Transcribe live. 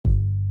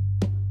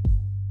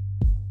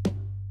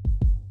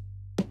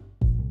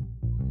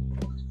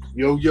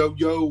Yo, yo,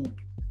 yo.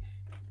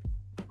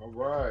 All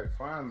right,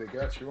 finally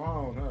got you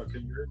on, huh?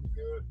 Can you hear me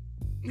good?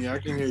 Yeah, I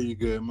can hear you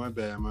good. My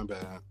bad, my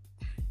bad.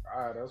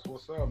 All right, that's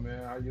what's up,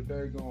 man. How your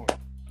day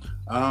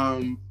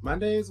going? My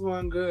day's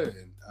going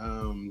good.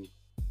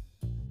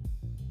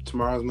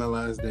 Tomorrow's my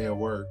last day of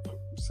work,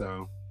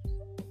 so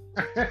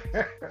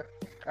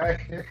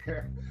Hey,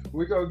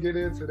 we gonna get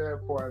into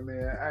that part,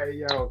 man.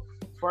 Hey, yo,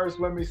 first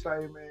let me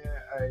say, man,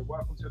 hey,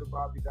 welcome to the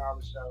Bobby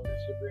Dollar Show.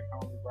 This your big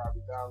homie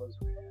Bobby Dollars,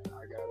 man.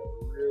 I got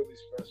a really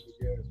special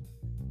guest,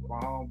 my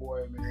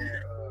homeboy,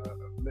 man,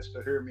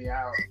 Mr. Hear Me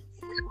Out,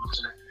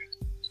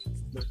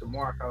 Mr.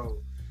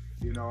 Marco.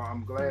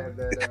 I'm glad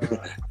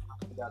that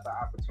I got the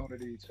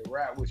opportunity to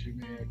rap with you,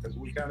 man, because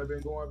we kind of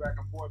been going back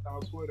and forth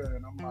on Twitter,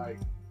 and I'm like,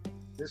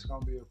 this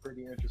gonna be a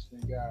pretty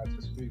interesting guy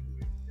to speak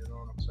with. You know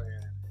what I'm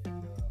saying?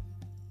 And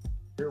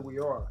here we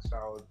are.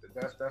 So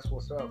that's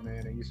what's up,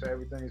 man. And you say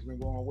everything's been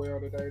going well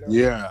today, though?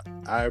 yeah,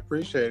 I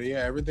appreciate it.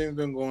 Yeah, everything's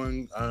been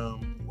going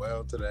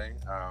well today.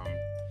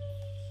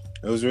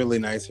 It was really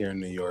nice here in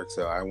New York,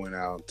 so I went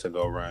out to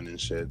go run and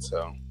shit.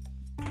 So,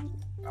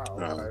 Oh,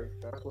 okay,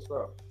 that's what's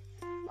up.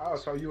 Oh,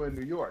 so you in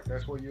New York?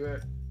 That's where you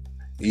at?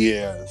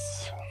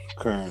 yes,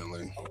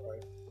 currently.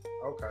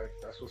 Okay,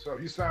 that's what's up.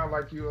 You sound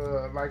like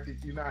you're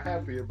not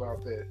happy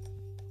about that.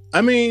 I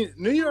mean,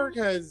 New York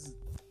has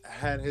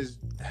had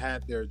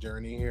their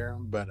journey here,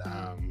 but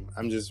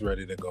I'm just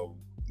ready to go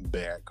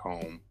back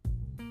home.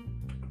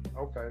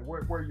 Okay,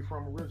 where are you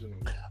from originally?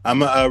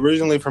 I'm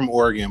originally from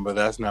Oregon, but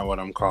that's not what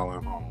I'm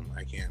calling home.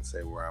 I can't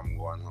say where I'm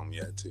going home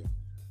yet, too.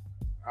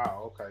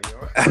 Oh, okay,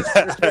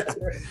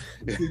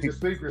 yo. Keep your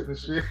secrets and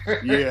shit.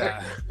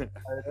 Yeah. Hey,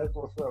 that's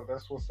what's up.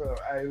 That's what's up.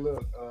 Hey,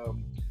 look,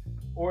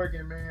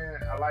 Oregon,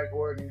 man. I like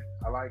Oregon.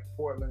 I like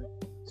Portland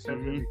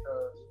simply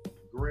because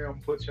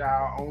Grimm put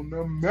y'all on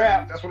the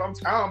map. That's what I'm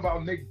talking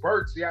about. Nick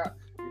Burks, y'all.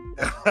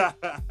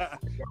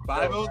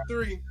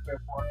 503.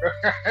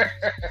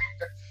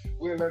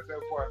 We'll let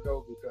that part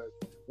go because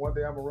one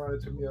day I'm gonna run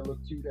into me a little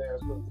cute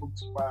ass little poop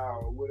spy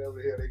or whatever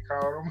the hell they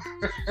call them.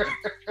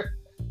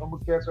 I'm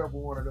gonna catch up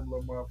with one of them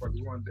little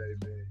motherfuckers one day,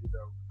 man.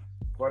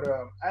 But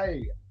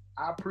hey,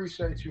 I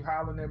appreciate you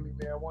hollering at me,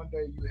 man. One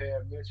day you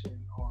had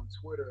mentioned on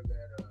Twitter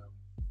that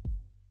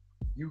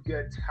you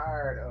get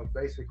tired of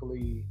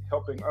basically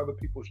helping other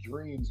people's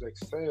dreams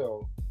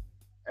excel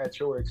at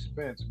your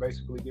expense,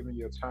 basically giving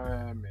your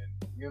time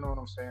and you know what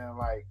I'm saying,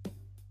 like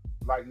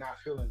not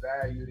feeling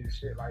valued and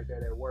shit like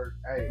that at work.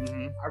 Hey,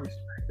 I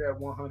respect that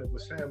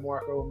 100%,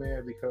 Marco,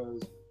 man,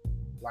 because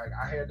like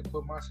I had to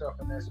put myself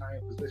in that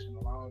same position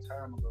a long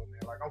time ago,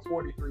 man. Like I'm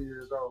 43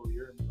 years old, you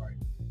hear me? Like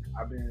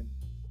I've been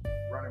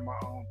running my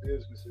own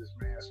businesses,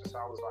 man, since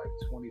I was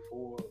like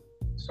 24.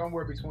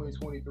 Somewhere between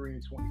 23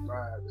 and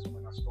 25 is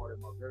when I started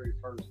my very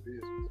first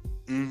business.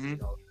 You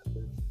know,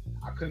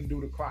 I couldn't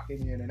do the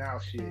clocking in and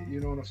out shit. You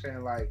know what I'm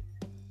saying? Like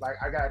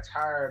I got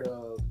tired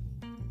of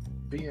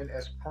being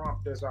as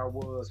prompt as I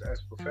was,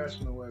 as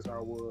professional as I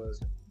was,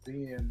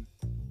 being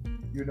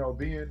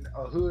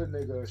a hood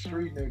nigga, a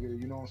street nigga,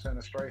 you know what I'm saying,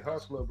 a straight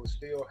hustler, but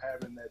still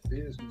having that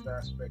business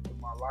aspect of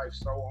my life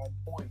so on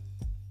point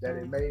that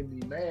it made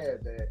me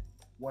mad that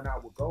when I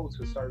would go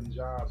to certain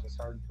jobs and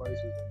certain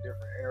places in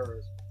different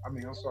areas,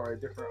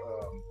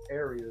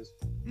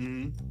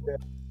 that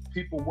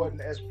people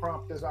wasn't as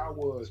prompt as I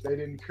was. They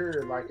didn't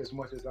care like as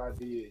much as I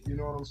did. You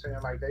know what I'm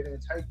saying? Like they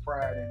didn't take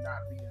pride in not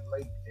being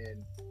late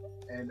and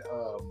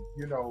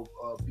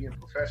being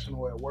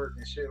professional at work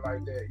and shit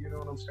like that. You know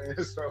what I'm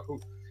saying? So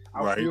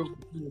I feel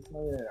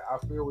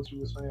what you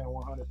were saying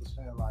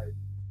 100%. Like,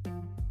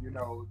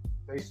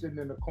 they sitting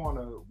in the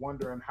corner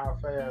wondering how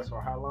fast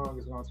or how long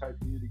it's gonna take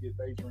for you to get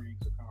their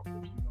dreams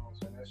accomplished. You know what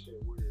I'm saying? That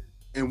shit weird.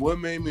 And what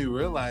made me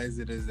realize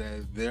it is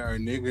that there are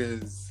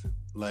niggas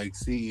like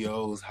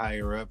CEOs,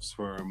 higher ups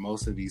for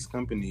most of these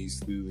companies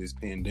through this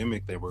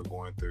pandemic that we're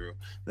going through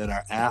that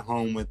are at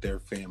home with their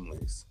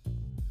families.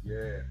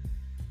 Yeah.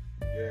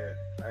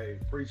 Hey,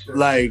 appreciate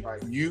like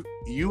you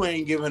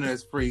ain't giving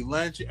us free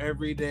lunch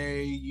every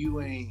day.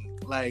 You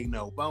ain't like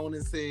no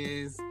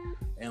bonuses.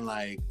 And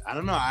like, I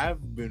don't know,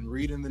 I've been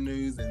reading the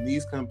news and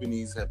these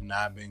companies have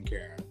not been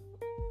caring.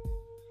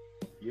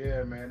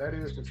 Yeah, man, that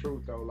is the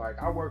truth though. Like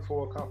I work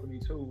for a company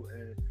too,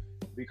 and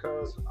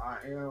because I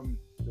am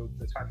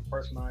the type of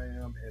person I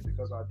am, and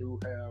because I do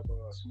have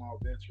small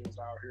ventures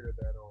out here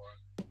that are,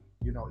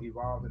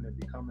 evolving and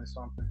becoming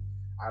something,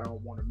 I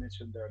don't want to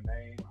mention their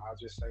name. I'll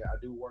just say I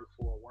do work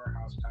for a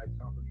warehouse type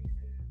company,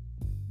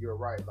 and you're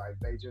right. Like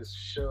they just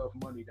shove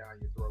money down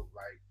your throat.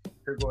 Like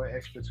here go an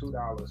extra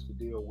 $2 to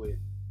deal with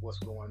what's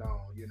going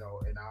on,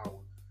 an hour,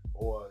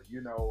 or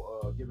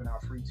giving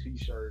out free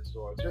T-shirts,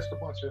 or just a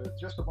bunch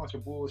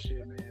of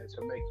bullshit, man,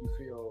 to make you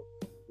feel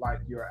like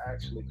you're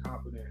actually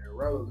competent and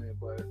relevant.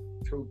 But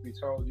truth be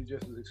told, you're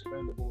just as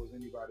expendable as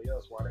anybody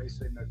else. While they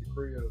sitting at the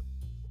crib,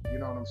 you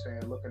know what I'm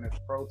saying, looking at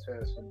the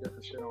protests and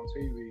different shit on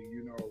TV,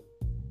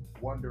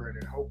 wondering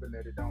and hoping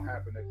that it don't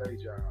happen at their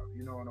job.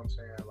 You know what I'm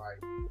saying?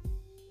 Like,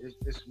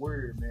 it's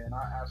weird, man.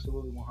 I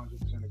absolutely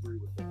 100% agree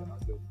with that. I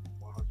do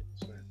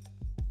 100%.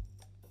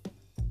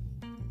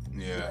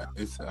 Yeah,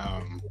 it's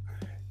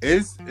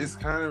It's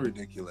kind of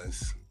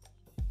ridiculous,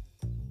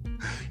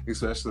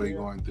 especially Yeah,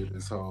 going through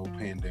this whole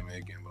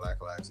pandemic and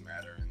Black Lives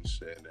Matter and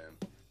shit,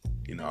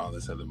 and all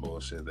this other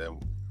bullshit that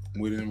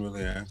we didn't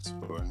really ask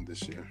for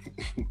this year.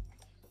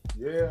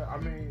 yeah. I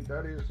mean,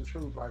 that is the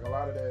truth. Like a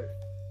lot of that,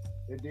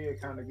 it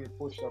did kind of get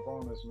pushed up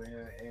on us,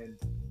 man. And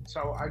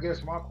so I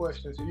guess my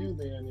question to you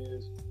then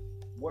is,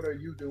 what are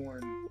you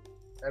doing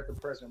at the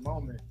present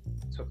moment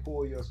to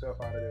pull yourself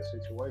out of that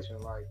situation?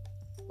 Like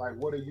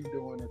what are you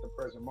doing at the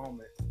present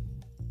moment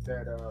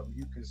that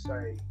you can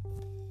say,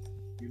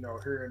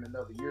 here in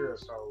another year or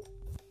so,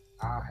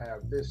 I'll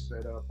have this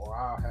set up or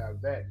I'll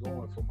have that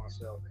going for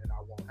myself, and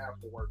I won't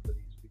have to work for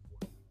these people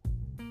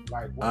anymore.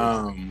 Like,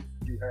 what is it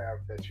you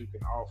have that you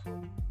can offer?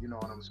 You know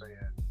what I'm saying?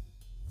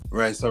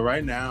 Right. So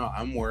right now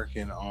I'm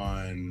working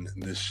on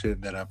the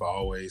shit that I've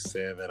always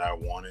said that I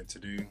wanted to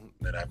do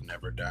that I've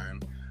never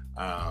done.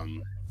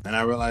 And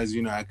I realized,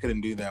 I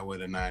couldn't do that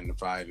with a 9 to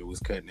 5. It was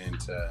cutting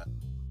into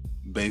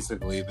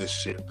basically the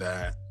shit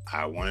that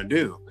I want to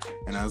do.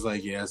 And I was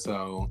like, yeah,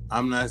 so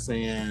I'm not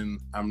saying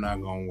I'm not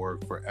going to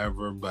work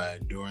forever,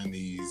 but during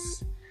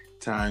these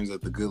times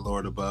that the good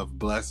Lord above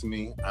bless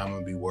me, I'm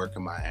going to be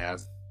working my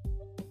ass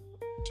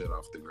shit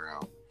off the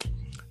ground.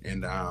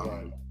 And,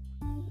 I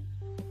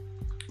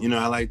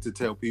like to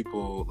tell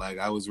people, like,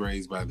 I was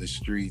raised by the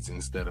streets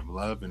instead of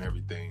love and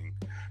everything.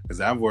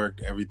 Because I've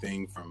worked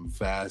everything from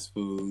fast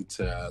food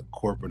to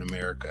corporate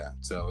America.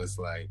 So it's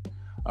like,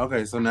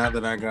 okay, so now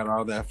that I got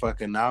all that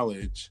fucking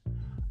knowledge,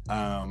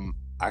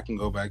 I can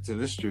go back to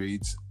the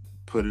streets,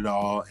 put it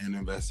all and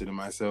invest it in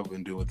myself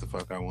and do what the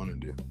fuck I want to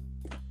do.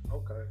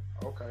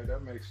 Okay,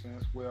 that makes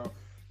sense. Well,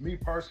 me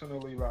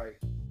personally, like,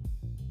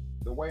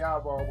 the way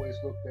I've always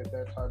looked at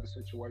that type of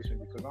situation,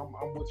 because I'm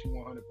with you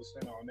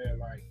 100% on that.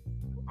 Like,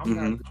 I'm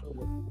not good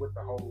with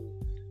the whole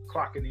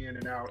clocking in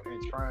and out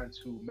and trying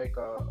to make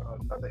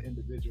another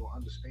individual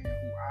understand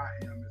who I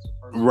am as a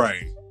person.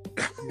 Right.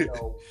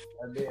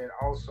 And then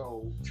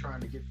also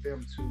trying to get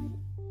them to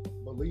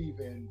believe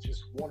in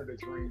just one of the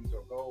dreams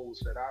or goals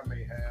that I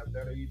may have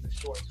that are even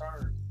short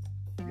term.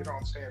 You know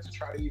what I'm saying? To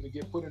try to even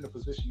get put in the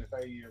position that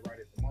they in right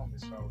at the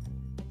moment. So,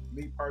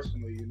 me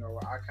personally,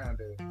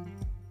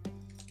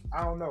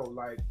 I don't know,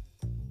 like,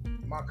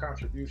 my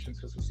contribution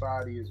to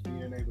society is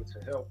being able to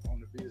help on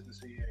the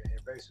business end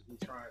and basically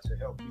trying to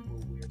help people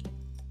with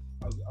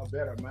a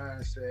better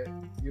mindset,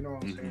 you know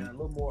what I'm saying? A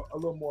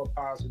little more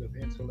positive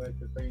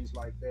intellect and things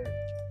like that.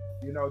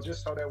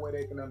 Just so that way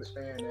they can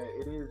understand that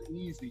it is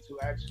easy to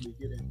actually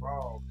get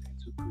involved and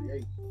to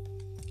create,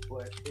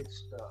 but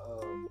it's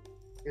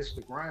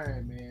the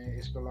grind, man.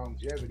 It's the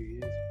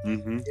longevity.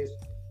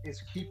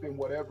 It's keeping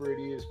whatever it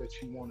is that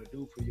you want to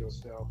do for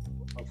yourself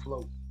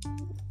afloat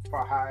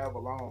for however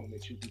long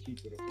that you can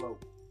keep it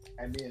afloat,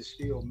 and then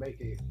still make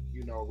it,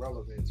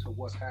 relevant to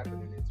what's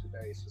happening in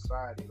today's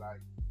society. Like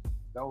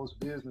those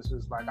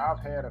businesses, like I've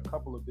had a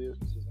couple of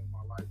businesses in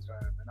my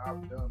lifetime, and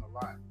I've done a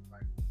lot.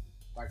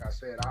 Like I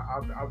said,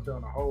 I've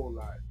done a whole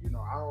lot. I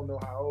don't know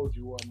how old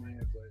you are,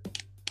 man,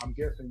 but I'm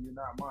guessing you're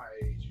not my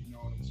age. You know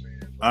what I'm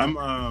saying? But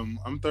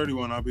I'm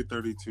 31. I'll be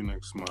 32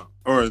 next month,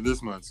 or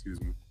this month,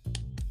 excuse me.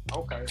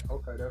 Okay,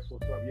 that's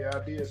what's up. Yeah, I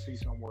did see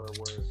somewhere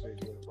where it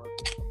said your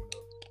birthday coming up.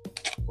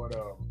 But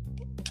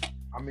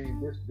I mean,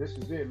 this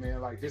is it,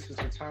 man. Like, this is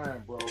the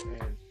time, bro.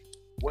 And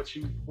what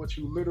you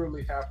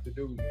literally have to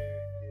do, man,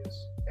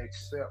 is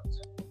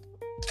accept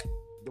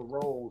the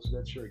roles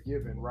that you're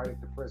given right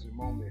at the present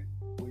moment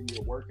when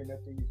you're working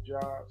at these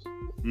jobs.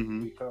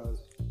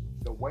 Because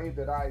the way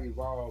that I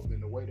evolved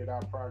and the way that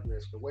I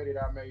progressed, the way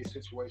that I made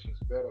situations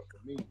better for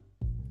me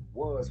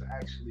was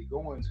actually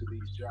going to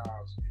these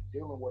jobs and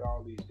dealing with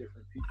all these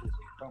different people and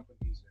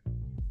companies and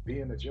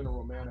being a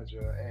general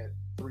manager at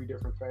 3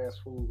 different fast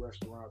food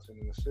restaurants and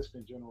an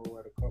assistant general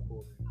at a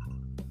couple. And,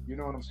 you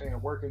know what I'm saying?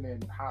 Working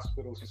in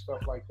hospitals and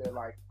stuff like that.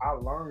 Like, I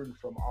learned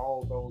from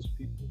all those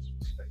people's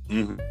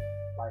mistakes.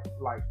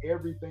 Like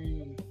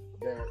everything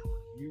that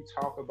you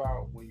talk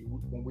about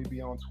when we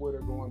be on Twitter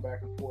going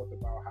back and forth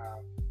about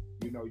how,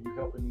 you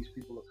helping these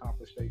people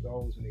accomplish their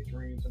goals and their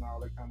dreams and all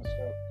that kind of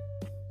stuff.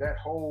 That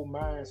whole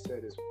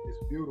mindset is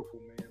beautiful,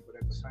 man. But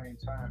at the same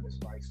time,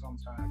 it's like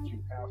sometimes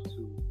you have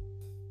to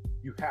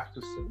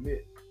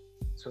submit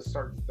to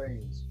certain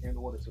things in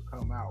order to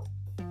come out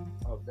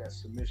of that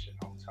submission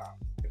on top,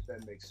 if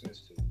that makes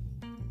sense to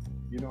you.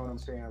 You know what I'm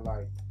saying?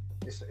 Like,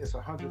 it's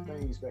 100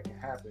 things that can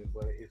happen,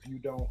 but if you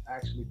don't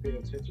actually pay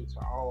attention to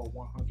all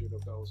 100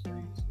 of those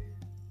things, then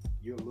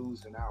you're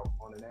losing out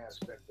on an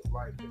aspect of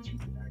life that you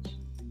can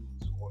actually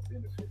use or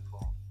benefit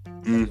from.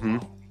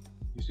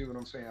 You see what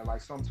I'm saying?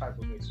 Like some type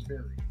of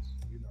experience,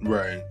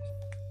 Right.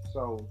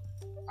 So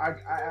I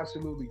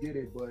absolutely get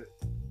it, but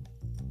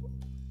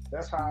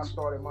that's how I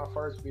started my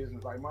first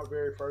business. Like my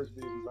very first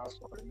business I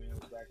started, man,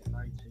 was back in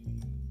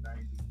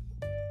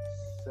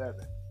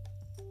 1997.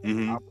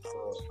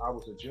 I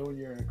was a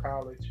junior in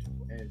college,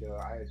 and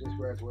I had just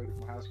graduated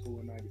from high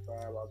school in 95.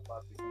 I was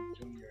about to become a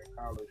junior in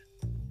college,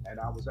 and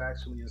I was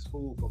actually in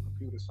school for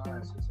computer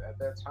sciences. At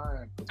that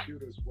time,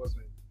 computers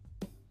wasn't,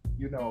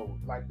 you know,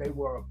 like they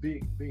were a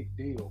big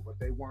deal, but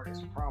they weren't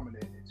as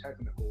prominent and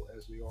technical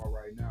as they are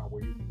right now,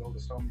 where you can go to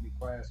so many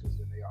classes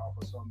and they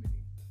offer so many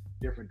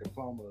different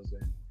diplomas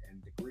and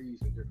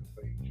degrees and different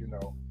things, you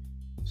know.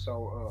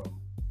 So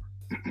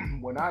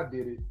when I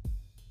did it,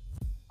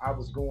 I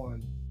was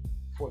going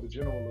for the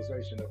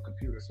generalization of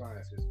computer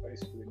sciences,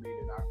 basically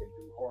meaning I can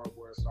do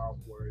hardware,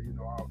 software, you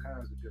know, all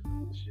kinds of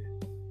different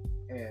shit.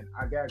 And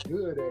I got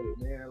good at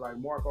it, man. Like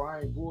Marco, I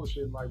ain't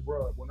bullshitting. Like,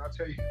 bro, when I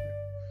tell you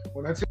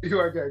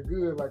I got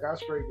good, like I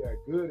straight got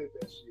good at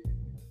that shit.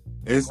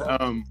 It's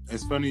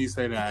funny you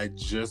say that. I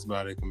just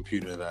bought a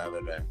computer the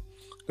other day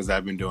because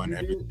I've been doing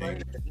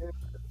everything.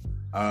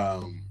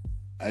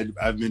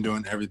 I've been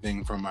doing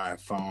everything from my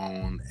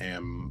phone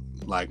and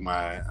like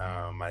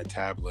my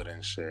tablet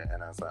and shit.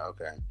 And I was like,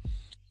 okay.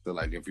 So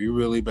like, if you're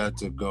really about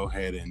to go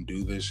ahead and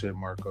do this shit,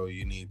 Marco,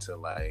 you need to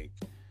like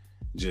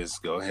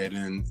just go ahead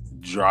and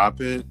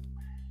drop it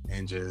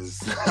and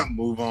just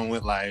move on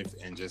with life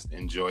and just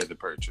enjoy the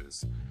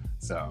purchase.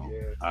 So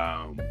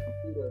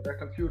that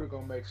computer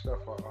gonna make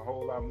stuff a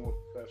whole lot more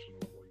professional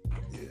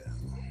for you. Yeah.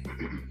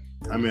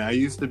 I mean, I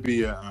used to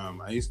be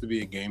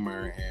a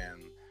gamer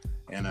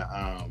and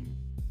I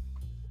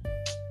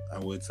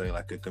would say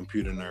like a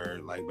computer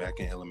nerd, like back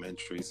in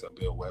elementary, so I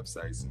build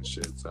websites and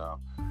shit. So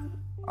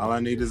all I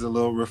need is a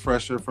little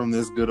refresher from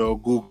this good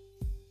old Google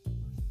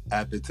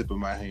at the tip of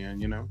my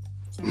hand, you know.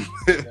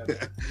 Hey,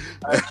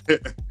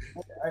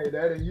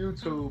 that in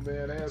YouTube,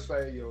 man, they'll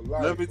save your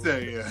life. Let me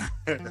tell you.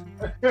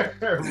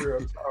 Real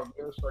talk,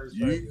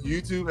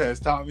 YouTube has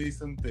taught me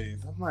some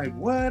things. I'm like,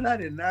 what? I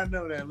did not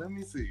know that. Let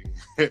me see.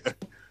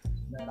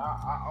 Man,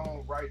 I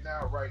own right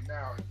now,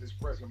 at this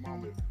present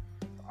moment,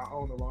 I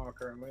own the lawn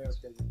care and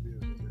landscaping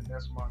business, and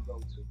that's my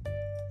go-to.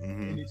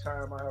 Mm-hmm.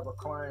 Anytime I have a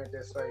client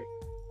that say,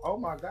 oh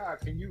my God,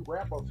 can you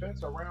wrap a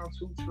fence around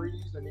 2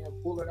 trees and then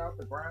pull it out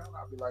the ground?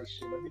 I'll be like,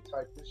 shit, let me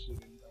type this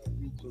shit in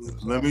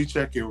YouTube. Let me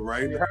check it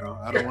right now.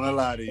 I don't want to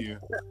lie to you.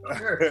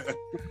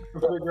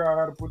 Figure out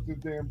how to put this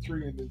damn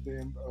tree in this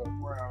damn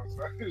ground.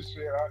 So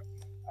shit,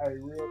 I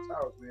real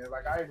talk, man.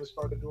 Like I even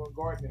started doing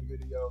gardening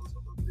videos a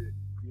little bit,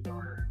 you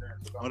know.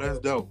 Oh, that's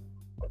dope.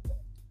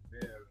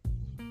 Yeah,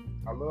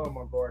 I love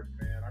my garden,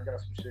 man. I got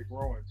some shit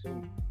growing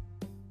too.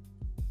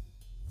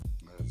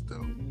 That's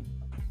dope.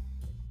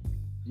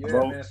 Yeah,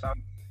 man. So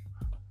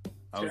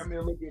tell me a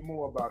little bit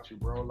more about you,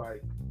 bro.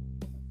 Like,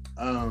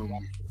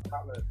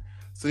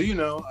 so you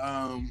know,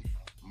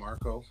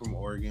 Marco from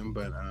Oregon,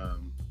 but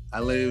I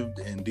lived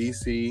in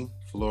DC,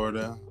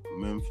 Florida,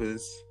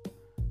 Memphis,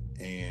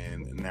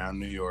 and now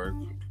New York.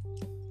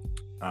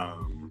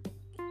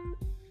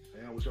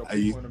 Was your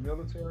people in the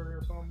military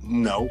or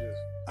something? No,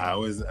 I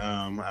was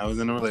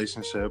in a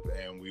relationship,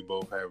 and we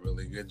both had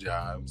really good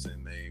jobs,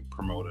 and they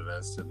promoted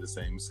us to the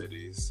same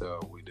cities, so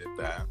we did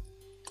that.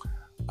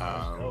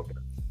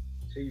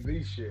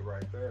 TV shit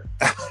right there.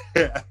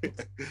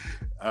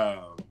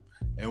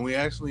 And we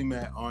actually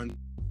met on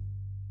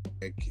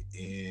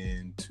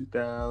in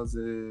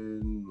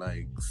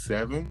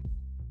 2007. Okay.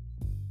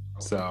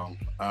 So,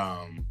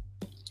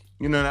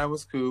 you know, that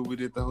was cool. We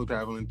did the whole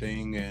traveling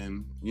thing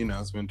and, you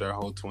know, spent our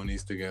whole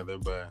 20s together.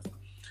 But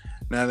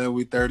now that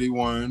we're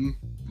 31,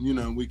 you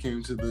know, we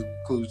came to the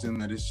conclusion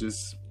that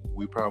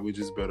we probably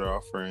just better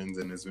off friends,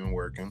 and it's been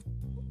working.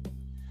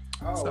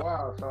 Oh,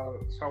 wow.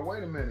 So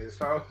wait a minute.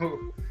 So,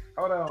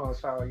 hold on.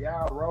 So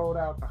y'all rolled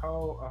out a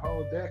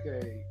whole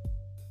decade.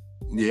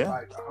 Yeah.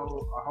 Like a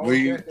whole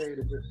decade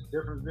of just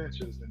different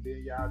ventures, and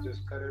then y'all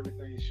just cut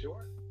everything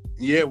short?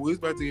 Yeah, we was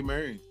about to get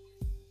married.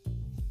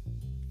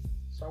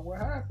 So what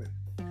happened?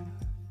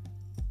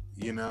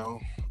 You know,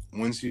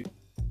 once you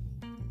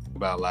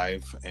about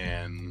life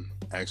and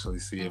actually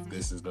see if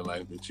this is the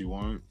life that you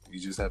want, you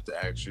just have to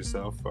ask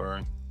yourself,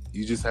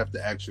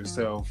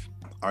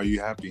 are you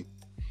happy?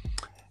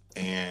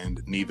 And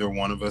neither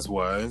one of us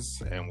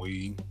was, and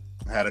we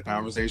had a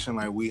conversation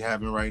like we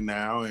having right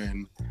now,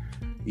 and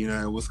you know,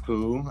 it was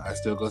cool. I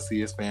still go see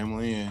his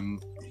family,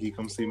 and he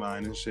come see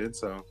mine and shit.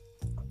 So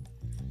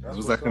it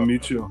was like a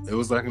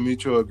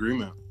mutual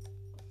agreement.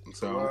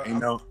 So well,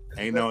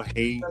 ain't no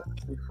hate.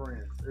 Be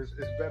friends. It's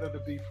better to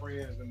be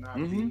friends than not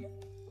be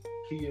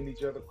keying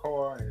each other's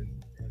car and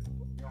you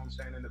know what I'm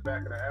saying, in the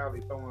back of the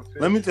alley throwing fish.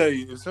 Let me tell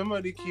you, if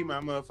somebody key my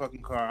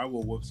motherfucking car, I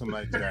will whoop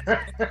somebody's ass.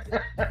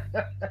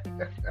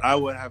 I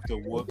would have to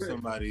whoop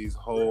somebody's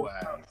whole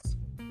ass.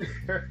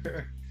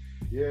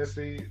 Yeah,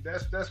 see,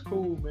 that's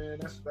cool, man.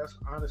 That's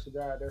honest to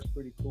God, that's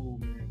pretty cool,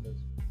 man.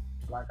 Cause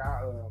like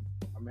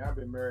I've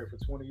been married for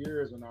 20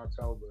 years in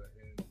October,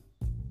 and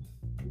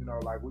you know,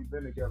 like we've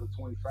been together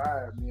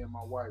 25, me and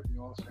my wife. You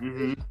know what I'm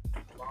saying? Mm-hmm.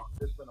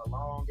 It's been a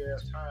long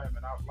ass time,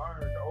 and I've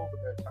learned over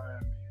that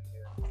time,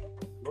 man,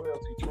 that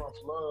loyalty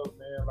trumps love,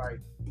 man.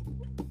 Like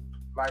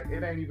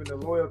it ain't even the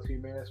loyalty,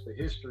 man. It's the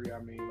history. I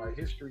mean, like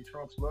history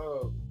trumps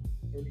love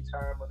any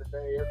time of the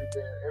day,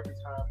 every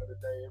time of the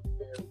day, every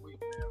day of the week,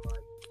 man.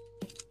 Like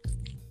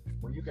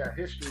when you got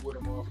history with a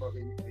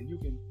motherfucker, and you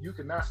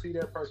can not see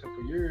that person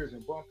for years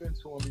and bump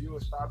into him, and you'll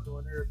stop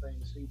doing everything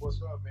to see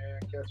what's up, man.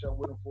 Catch up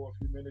with him for a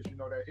few minutes. You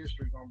know that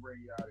history gonna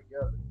bring y'all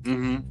together.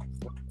 Mm-hmm.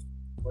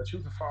 But you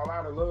can fall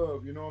out of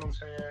love, you know what I'm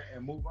saying,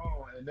 and move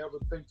on and never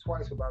think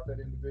twice about that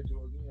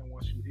individual again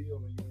once you heal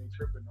and you ain't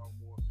tripping no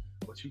more.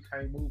 But you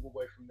can't move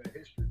away from that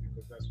history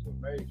because that's what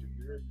made you.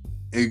 You hear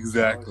me?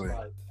 Exactly. So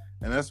like,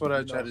 and that's what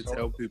I try to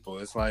tell people.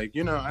 It's like,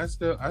 I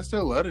still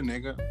love the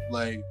nigga.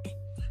 Like,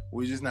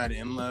 we just not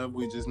in love.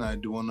 We just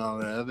not doing all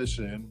that other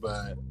shit.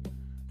 But,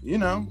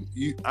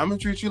 I'm gonna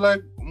treat you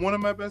like one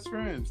of my best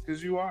friends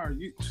because you are.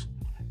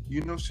 You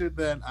know shit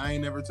that I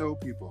ain't never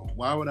told people.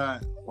 Why would I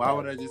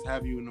just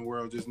have you in the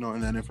world just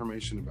knowing that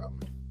information about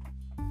me?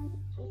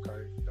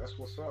 Okay, that's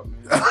what's up,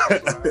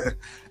 man.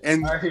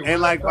 and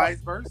like vice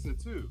versa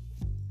too.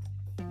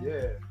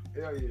 Yeah,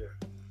 hell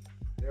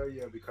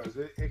yeah, because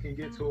it can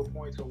get to a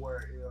point to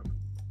where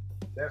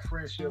that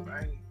friendship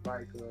ain't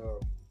like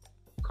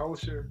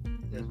kosher,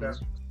 if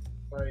that's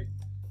right.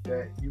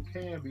 That you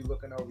can be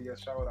looking over your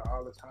shoulder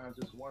all the time,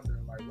 just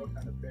wondering like what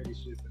kind of petty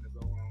shit gonna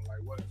go on, like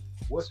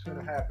what's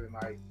gonna happen,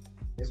 like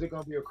is it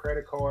gonna be a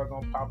credit card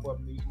gonna pop up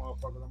and these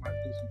motherfuckers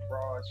might do some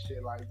fraud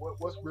shit, like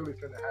what's really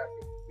gonna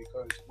happen,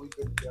 because we've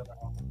been together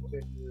almost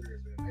 10 years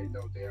and they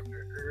know damn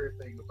near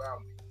everything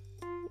about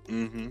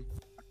me.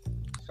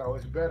 So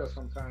it's better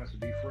sometimes to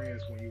be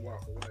friends when you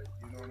walk away,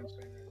 you know what I'm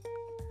saying,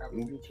 have a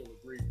mutual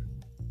agreement.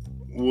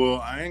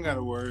 Well, I ain't got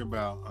to worry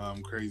about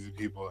crazy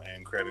people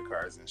and credit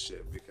cards and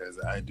shit because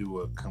I do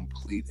a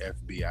complete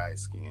FBI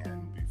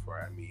scan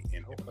before I meet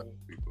any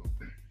people.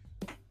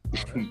 Oh,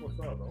 that's what's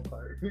up.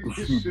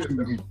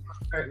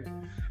 Okay.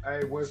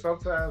 Hey,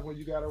 sometimes when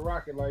you got a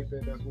rocket like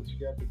that, that's what you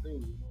got to do. You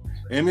know what I'm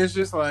saying? And it's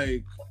just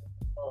like,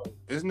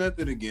 it's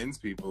nothing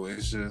against people.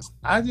 It's just,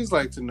 I just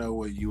like to know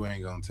what you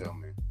ain't gonna tell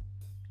me.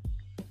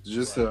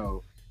 Just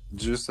so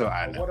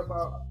I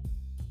know.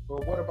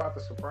 But what about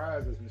the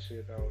surprises and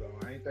shit though?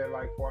 Ain't that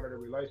like part of the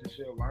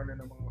relationship? Learning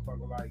the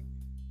motherfucker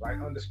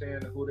like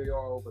understanding who they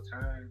are over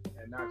time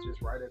and not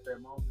just right at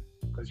that moment.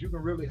 Because you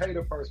can really hate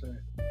a person,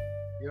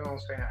 you know what I'm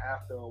saying,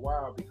 after a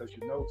while because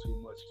you know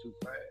too much too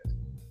fast.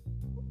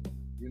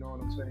 You know what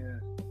I'm saying?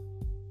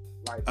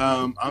 Like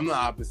I'm the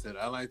opposite.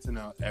 I like to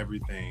know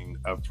everything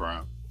up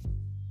front.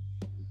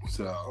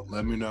 So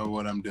let me know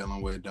what I'm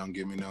dealing with. Don't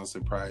give me no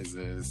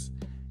surprises,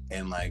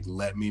 and like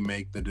let me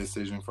make the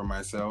decision for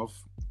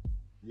myself.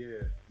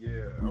 Yeah.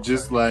 Okay.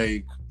 Just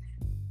like,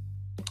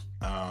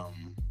 I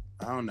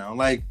don't know.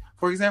 Like,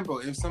 for example,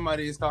 if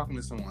somebody is talking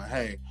to someone,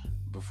 hey,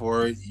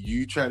 before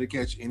you try to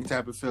catch any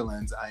type of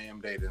feelings, I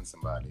am dating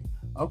somebody.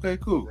 Okay,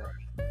 cool.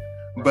 Right.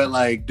 But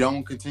like,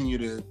 don't continue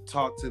to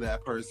talk to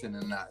that person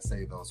and not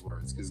say those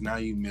words because now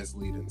you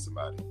misleading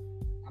somebody.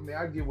 I mean,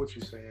 I get what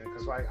you're saying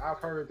because like I've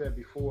heard that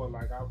before.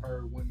 Like I've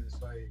heard women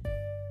say,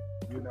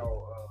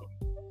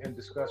 in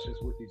discussions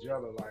with each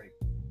other, like,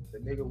 the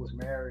nigga was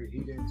married, he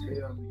didn't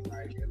tell me,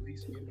 like, at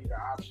least give me the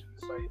option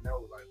to say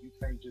no. Like, you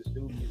can't just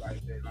do me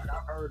like that. Like,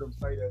 I've heard them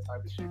say that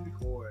type of shit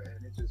before,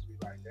 and it just be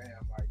like,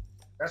 damn, like,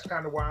 that's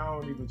kind of why I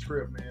don't even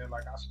trip, man.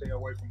 Like, I stay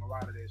away from a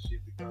lot of that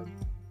shit because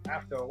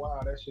after a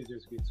while, that shit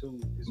just get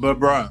too... But,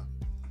 bruh,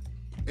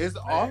 it's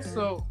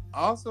also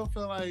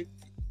feel like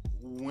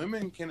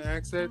women can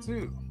ask that,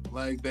 too.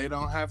 Like, they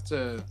don't have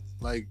to,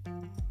 like...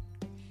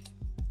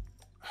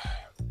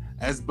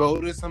 As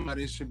bold as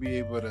somebody should be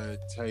able to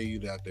tell you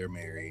that they're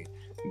married,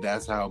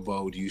 that's how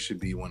bold you should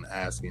be when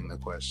asking the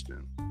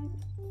question.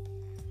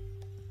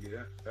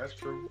 Yeah, that's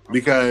true.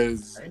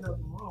 Because ain't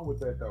nothing wrong with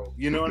that though.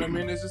 You know what I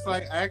mean? It's just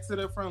like ask it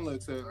up front.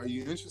 Look, so are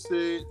you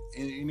interested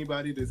in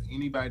anybody? Does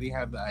anybody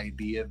have the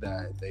idea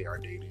that they are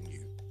dating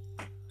you?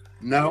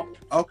 No?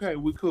 Okay,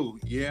 we cool.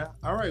 Yeah.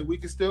 All right, we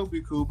can still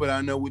be cool, but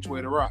I know which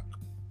way to rock.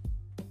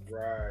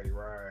 Right.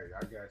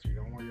 I got you.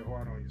 Don't wear your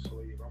heart on your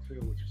sleeve. I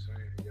feel what you're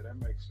saying. Yeah, that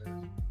makes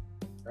sense.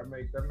 That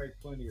make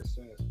plenty of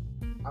sense.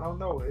 I don't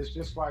know. It's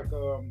just like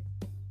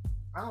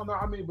I don't know.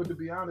 I mean, but to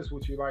be honest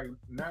with you, like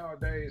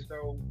nowadays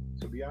though,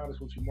 to be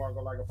honest with you,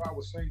 Margo, like if I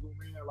was single,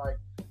 man, like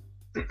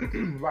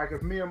like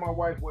if me and my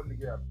wife wasn't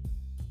together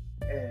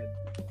and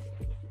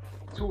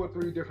 2 or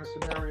 3 different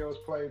scenarios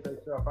played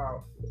themselves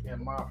out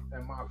in my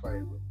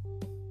favor,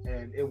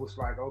 and it was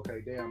like,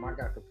 okay, damn, I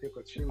got to pick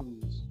or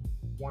choose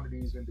one of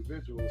these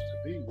individuals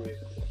to be with.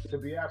 To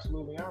be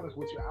absolutely honest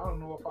with you, I don't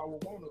know if I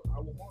would want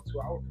to.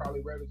 I would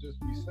probably rather just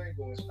be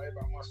single and stay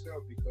by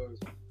myself because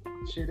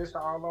shit, it's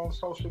all on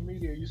social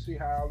media. You see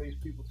how all these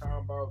people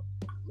talking about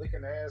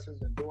licking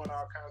asses and doing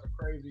all kinds of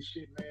crazy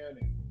shit, man,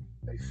 and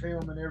they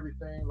film and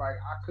everything. Like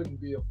I couldn't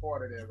be a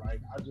part of that.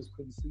 Like I just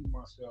couldn't see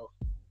myself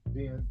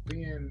being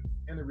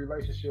in a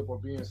relationship or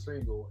being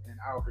single and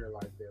out here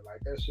like that.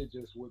 Like that shit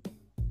just wouldn't.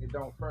 It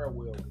don't fare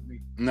well with me.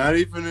 Not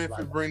even if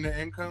it bring the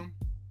income.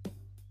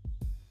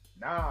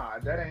 Nah,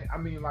 that ain't. I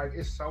mean, like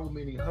it's so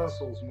many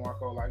hustles,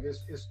 Marco. Like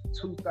it's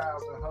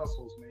 2,000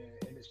 hustles, man,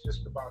 and it's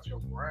just about your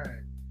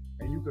grind.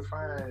 And you can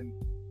find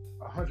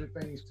 100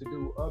 things to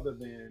do other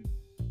than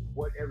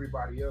what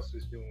everybody else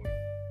is doing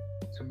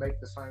to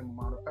make the same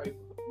amount of paper.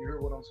 You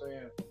hear what I'm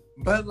saying?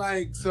 But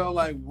like, so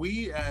like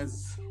we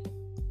as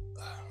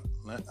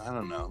I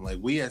don't know, like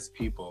we as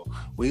people,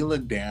 we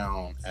look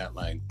down at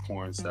like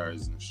porn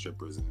stars and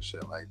strippers and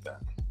shit like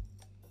that.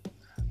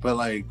 But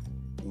like,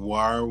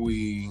 why are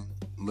we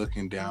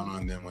looking down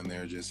on them when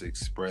they're just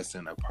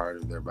expressing a part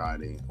of their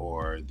body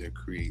or their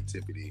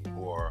creativity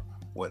or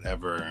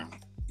whatever,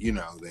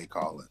 they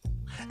call it.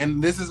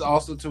 And this is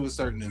also to a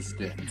certain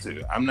extent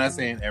too. I'm not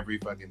saying every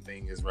fucking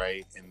thing is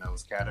right in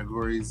those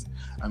categories.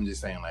 I'm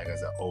just saying like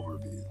as an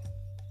overview.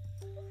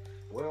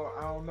 Well,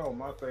 I don't know.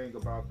 My thing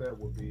about that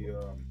would be,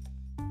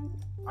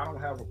 I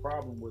don't have a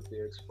problem with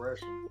the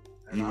expression,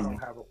 and I don't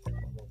have a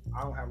problem.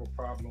 I don't have a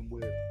problem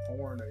with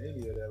porn or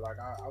any of that. Like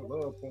I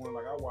love porn.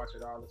 Like I watch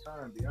it all the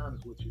time. To be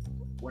honest with you,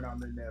 when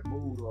I'm in that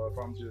mood or if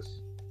I'm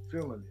just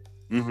feeling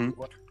it.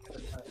 But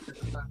at the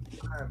same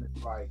time,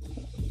 it's like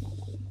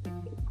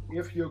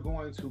if you're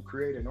going to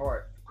create an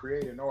art.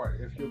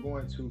 If you're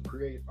going to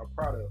create a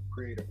product.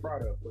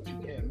 But you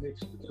can't mix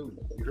the two.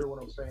 You hear what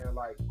I'm saying?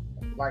 Like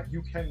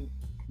you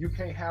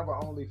can't have an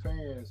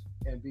OnlyFans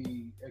and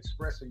be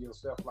expressing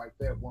yourself like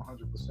that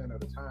 100%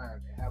 of the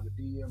time and have a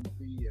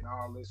DMV and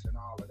all this and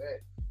all of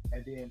that,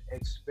 and then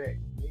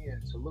expect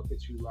men to look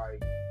at you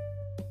like,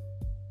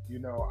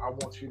 I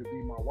want you to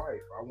be my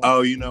wife.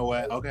 You know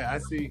what? Okay, I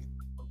see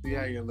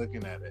how you're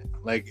looking at it.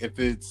 Like if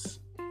it's,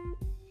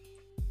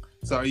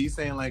 so are you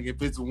saying like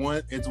if it's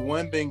one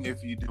thing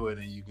if you do it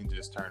and you can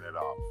just turn it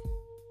off?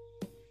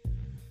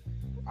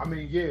 I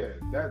mean, yeah,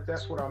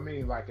 that's what I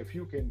mean. Like if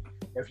you can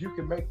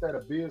make that a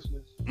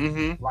business,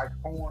 like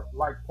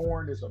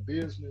porn is a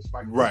business,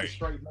 like right.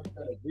 Straight make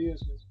that a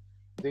business,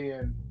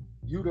 then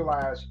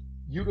utilize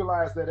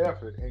that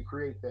effort and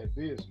create that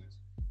business.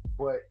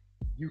 But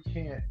you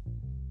can't.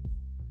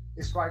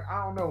 It's like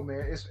I don't know,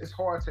 man. It's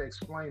hard to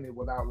explain it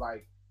without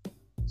like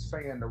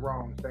saying the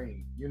wrong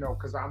thing,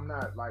 because I'm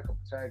not like a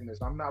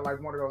protagonist. I'm not like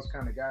one of those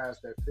kind of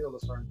guys that feel a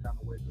certain kind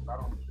of way because I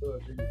don't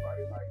judge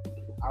anybody. Like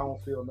I don't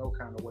feel no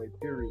kind of way,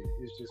 period.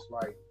 It's just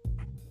like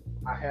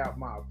I have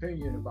my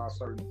opinion about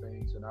certain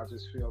things, and I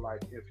just feel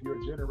like if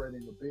you're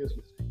generating a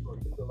business and you are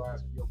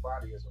utilizing your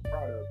body as a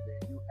product,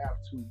 then you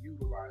have to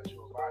utilize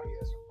your body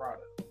as a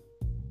product.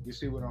 You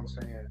see what I'm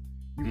saying?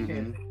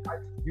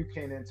 You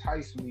can't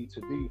entice me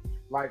to be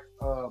like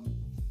I'll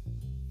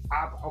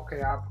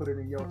put it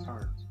in your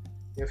terms.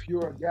 If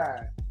you're a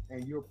guy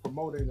and you're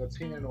promoting a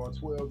 10 or a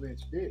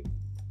 12-inch dick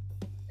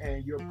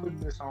and you're putting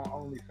this on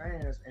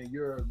OnlyFans and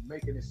you're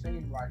making it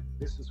seem like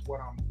this is what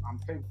I'm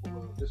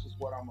capable of, this is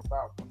what I'm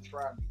about, come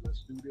try me,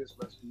 let's do this,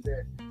 let's do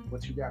that,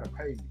 but you gotta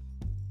pay me,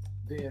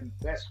 then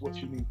that's what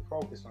you need to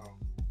focus on.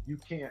 You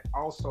can't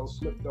also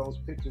slip those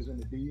pictures in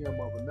the DM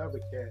of another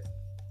cat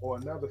or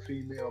another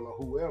female or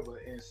whoever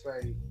and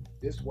say,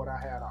 this is what I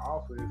had to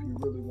offer if you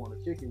really want to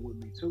kick it with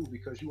me too,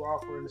 because you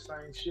offering the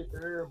same shit to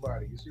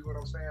everybody. You see what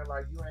I'm saying?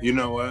 Like you ain't. You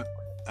know what?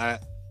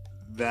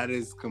 That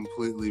is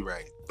completely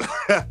right.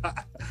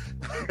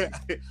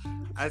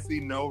 I see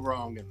no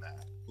wrong in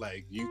that.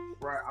 Like you.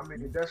 Right. I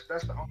mean, that's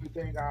the only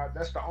thing.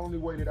 That's the only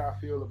way that I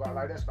feel about.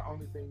 Like that's the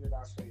only thing that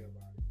I say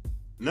about it.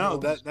 No,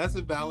 that's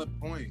a valid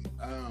point.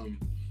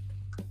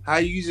 How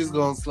you just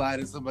gonna slide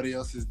in somebody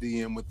else's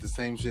DM with the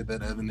same shit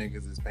that other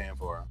niggas is paying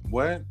for?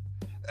 What?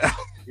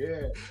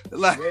 Yeah.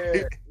 Like,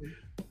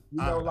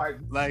 yeah.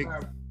 Like my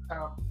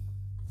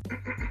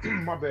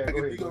bad. Like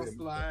go if you gonna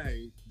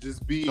slide,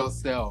 just be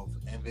yourself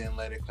and then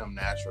let it come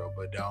natural,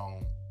 but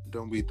don't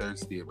be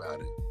thirsty about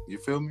it. You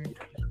feel me?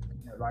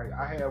 Like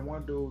I had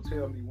one dude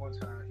tell me one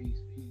time, he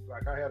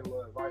like I had a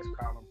little advice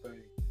column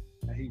thing,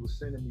 and he was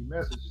sending me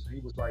messages. He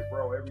was like,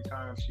 bro, every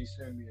time she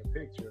send me a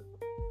picture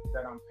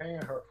that I'm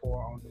paying her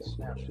for on this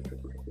Snapchat,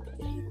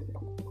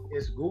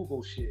 it's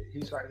Google shit.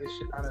 He's like, it's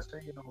shit I done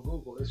seen on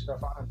Google. It's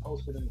stuff I done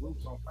posted in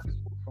groups on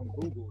Facebook from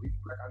Google. He's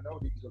like, I know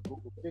these are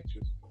Google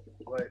pictures,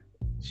 but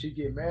she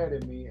get mad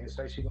at me and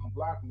say she gonna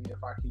block me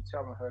if I keep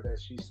telling her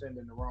that she's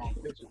sending the wrong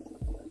pictures.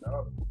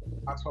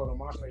 I told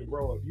him, I say,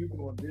 bro, if you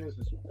doing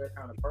business with that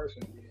kind of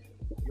person, then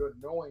you're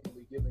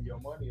knowingly giving your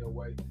money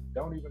away.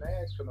 Don't even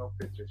ask for no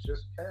pictures.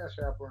 Just cash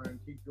app her and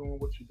keep doing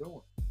what you're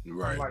doing.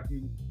 Right. Like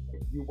you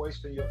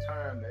wasting your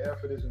time. The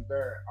effort isn't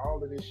there.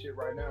 All of this shit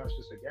right now is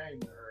just a game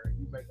to her, and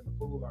you making a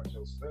fool out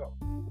yourself.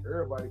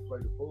 Everybody play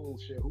the fool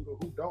shit. Who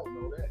don't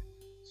know that?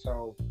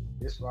 So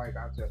it's like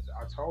I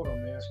told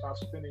him, man, stop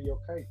spinning your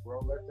cake,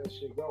 bro. Let that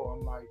shit go.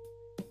 I'm like,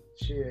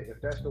 shit, if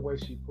that's the way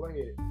she play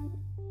it,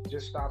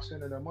 just stop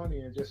sending her money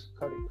and just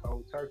cut it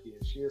cold turkey.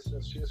 And she'll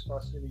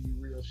start sending you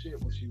real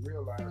shit when she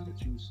realizes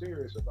that you're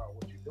serious about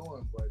what you're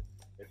doing. But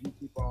if you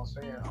keep on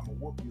saying, I'm gonna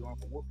whoop you,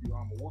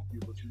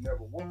 but you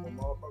never whoop them,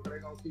 motherfucker, they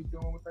gonna keep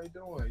doing what they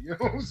doing. You know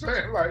what I'm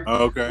saying? Like,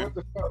 okay. What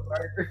the fuck?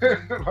 Like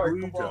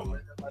come on,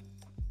 man.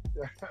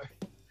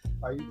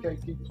 Like, you can't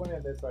keep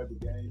playing that type of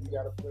game. You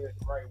gotta play it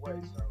the right way.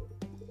 So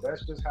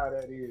that's just how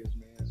that is,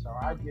 man. So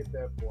I get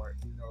that part.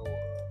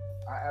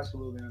 I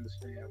absolutely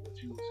understand what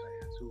you were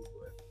saying too,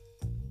 but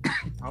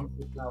I'm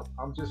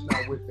just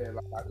not with that.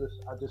 Like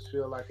I just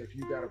feel like if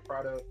you got a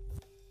product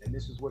and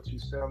this is what you're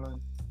selling,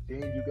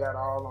 then you got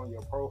all on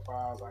your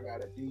profiles. I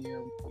got a DM,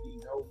 no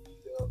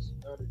meetups,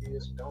 none of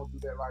this. Don't do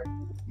that. Like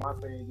my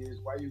thing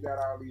is, why you got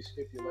all these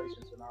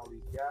stipulations and all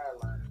these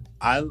guidelines?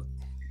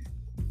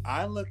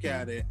 I look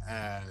at it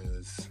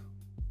as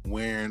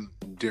wearing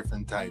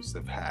different types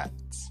of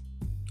hats.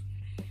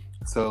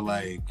 So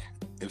like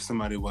if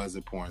somebody was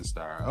a porn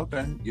star,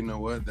 okay, you know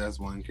what? That's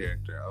one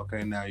character.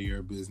 Okay, now you're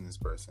a business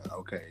person.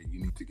 Okay, you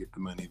need to get the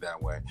money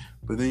that way.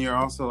 But then you're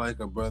also like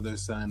a brother,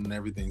 son, and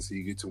everything, so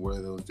you get to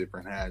wear those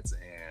different hats,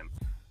 and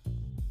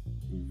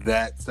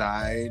that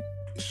side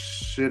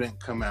shouldn't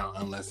come out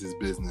unless it's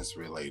business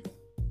related.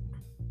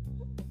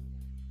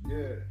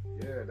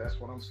 Yeah, that's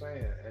what I'm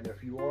saying. And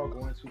if you are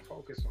going to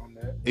focus on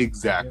that,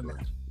 exactly,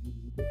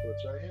 you put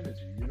your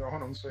energy. You know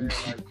what I'm saying?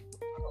 Like,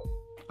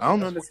 I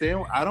don't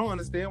understand. I don't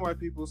understand why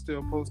people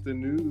still post the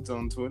nudes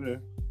on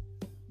Twitter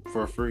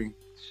for free.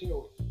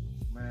 Sure,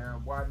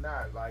 man. Why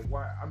not? Like,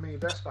 why? I mean,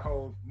 that's my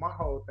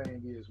whole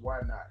thing is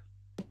why not?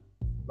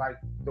 Like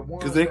the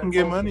ones because they can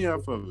get money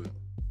off of it.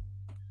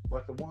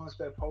 But the ones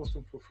that post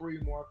them for free,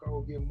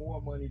 Marco, get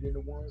more money than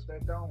the ones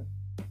that don't.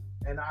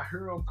 And I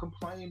hear them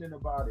complaining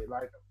about it.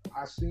 Like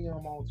I see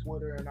them on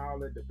Twitter and all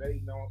that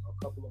debating on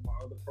a couple of my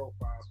other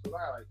profiles. Cause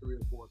I have like 3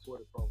 or 4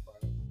 Twitter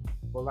profiles.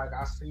 But like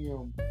I see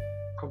them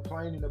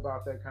complaining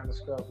about that kind of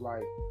stuff.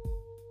 Like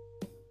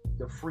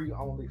the free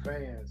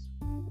OnlyFans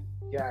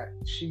got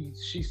she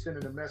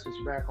sending a message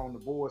back on the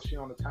board. She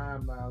on the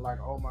timeline like,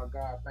 oh my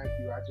God, thank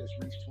you. I just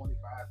reached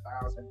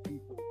 25,000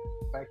 people.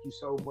 Thank you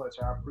so much.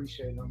 I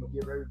appreciate it. I'm gonna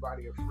give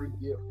everybody a free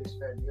gift, this,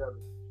 that, and the other.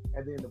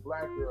 And then the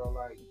black girl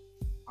like,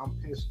 I'm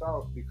pissed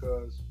off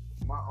because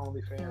my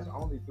OnlyFans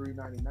only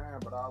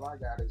 $3.99, but all I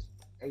got is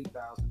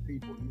 8,000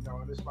 people, you know.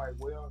 And it's like,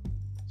 well,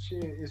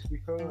 shit, it's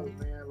because,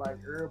 man, like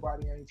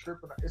everybody ain't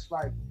tripping. It's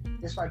like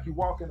you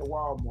walk into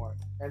Walmart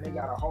and they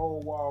got a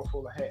whole wall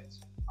full of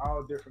hats,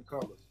 all different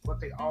colors, but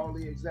they all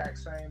the exact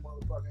same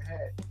motherfucking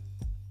hat.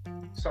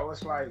 So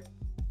it's like,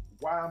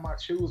 why am I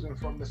choosing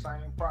from the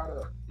same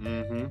product?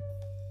 Mm-hmm.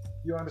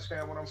 You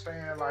understand what I'm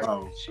saying? Like,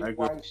 she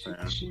white,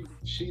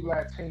 she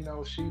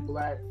Latino, she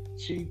black,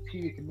 she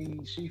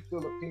Pygmy, she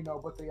Filipino,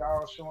 but they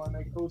all showing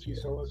their coochie.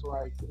 So it's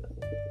like,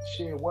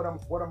 shit, what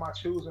am I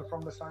choosing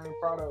from the same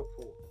product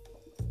for?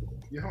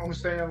 You know what I'm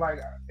saying? Like,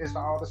 it's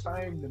all the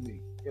same to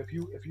me. If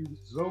you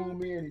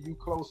zoom in and you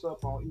close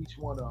up on each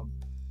one of them,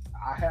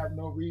 I have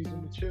no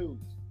reason to choose.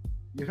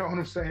 You know what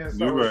I'm saying?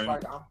 So You're it's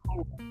right. like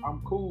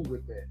I'm cool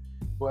with that.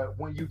 But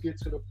when you get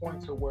to the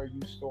point to where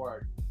you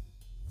start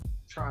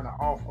trying to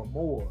offer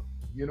more,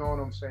 you know what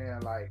I'm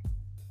saying? Like,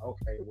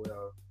 okay,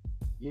 well,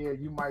 yeah,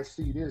 you might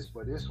see this,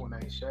 but this one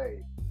ain't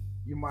shaved.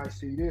 You might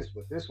see this,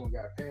 but this one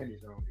got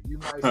panties on it. You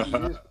might see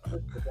this,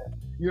 but that.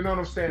 You know what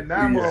I'm saying?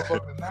 Now, yeah.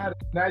 Motherfucker,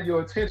 now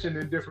your attention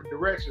in different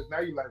directions. Now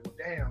you're like, well,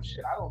 damn,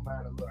 shit, I don't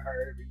mind a little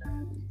hair every now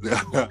and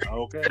then.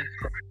 Okay.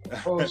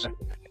 Oh, shit.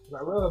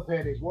 I love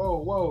panties.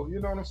 Whoa. You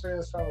know what I'm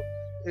saying? So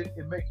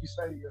it makes you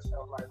say to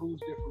yourself, like, who's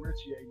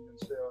differentiating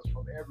themselves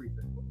from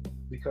everything?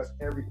 Because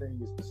everything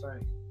is the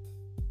same.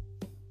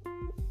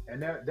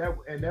 And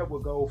that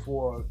would go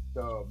for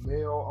the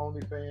male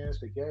OnlyFans,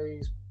 the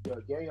gays,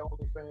 the gay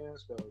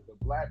OnlyFans, the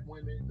black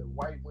women, the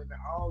white women,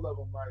 all of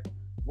them. Like,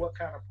 what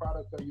kind of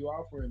product are you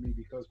offering me?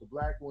 Because the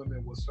black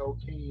women were so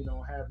keen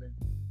on having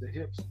the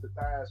hips, the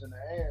thighs, and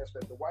the ass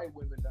that the white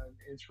women done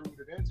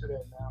intruded into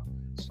that now.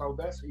 So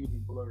that's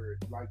even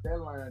blurred. Like, that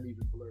line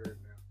even blurred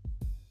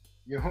now.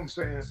 You know what I'm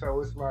saying? So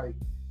it's like,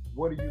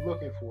 what are you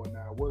looking for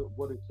now?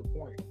 What is the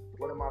point?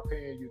 What am I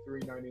paying you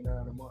 $3.99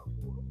 a month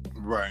for?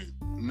 Right.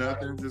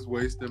 Nothing, just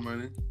wasting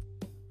money.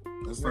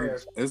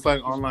 It's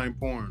like online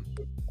porn.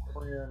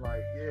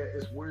 Like, yeah,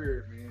 it's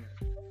weird, man.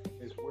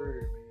 It's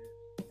weird,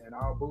 man. And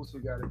all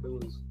Boosie got to do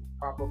is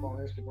pop up on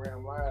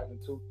Instagram Live and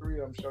 2-3 of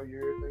them show you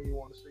everything you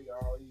want to see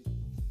all evening.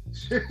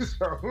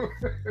 So,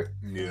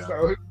 yeah.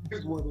 So it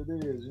is what it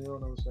is. You know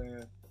what I'm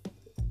saying?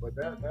 But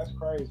that's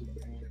crazy,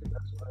 man.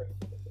 That's crazy.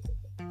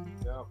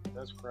 Yeah,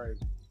 that's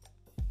crazy.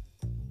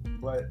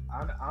 But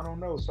I don't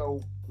know.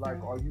 So,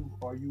 like, are you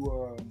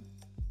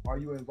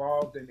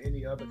involved in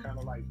any other kind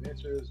of like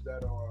ventures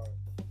that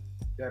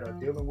are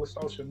dealing with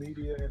social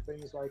media and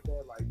things like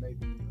that, like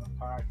maybe a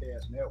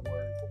podcast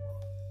network?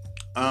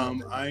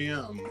 I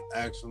am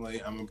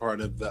actually. I'm a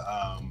part of the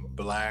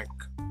Black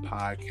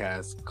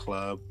Podcast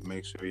Club.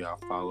 Make sure y'all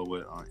follow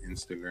it on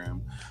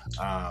Instagram.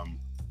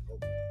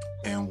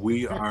 And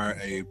we are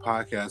a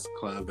podcast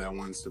club that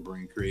wants to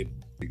bring creators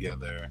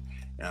together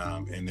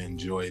and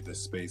enjoy the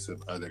space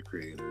of other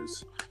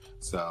creators.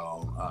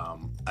 So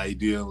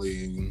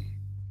ideally,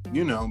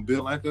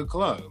 build like a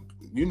club,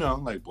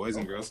 like Boys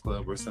and Girls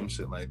Club or some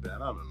shit like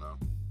that. I don't know.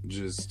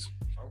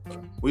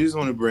 We just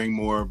want to bring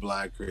more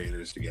Black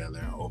creators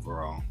together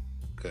overall,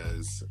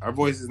 because our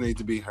voices need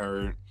to be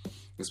heard,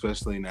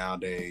 especially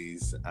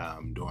nowadays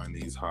during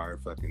these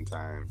hard fucking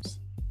times.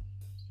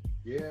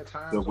 Yeah,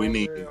 times. So we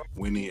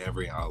need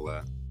every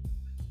outlet.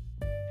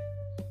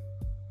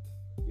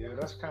 Yeah,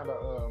 that's kind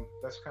of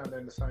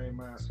in the same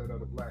mindset of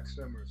the Black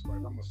Simmers.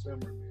 Like, I'm a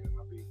simmer, man.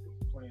 I be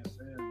playing Sims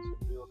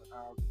and building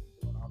houses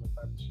and doing all that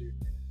type of shit,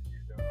 man.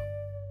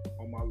 And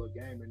on my little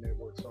gaming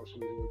network, Social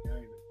Media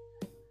Gaming,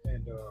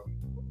 and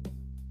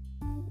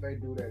they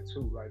do that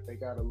too. Like, they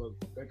got their little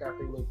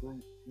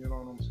group, you know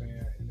what I'm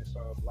saying? And it's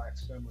Black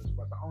Simmers.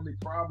 But the only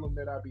problem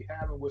that I be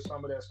having with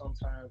some of that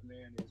sometimes,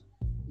 man, is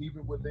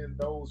even within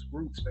those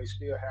groups, they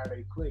still have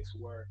their cliques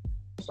where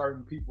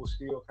certain people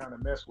still kind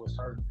of mess with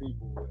certain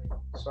people,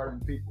 and certain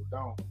people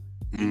don't.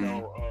 You Mm.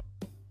 know,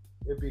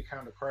 it'd be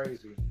kind of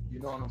crazy. You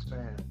know what I'm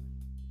saying?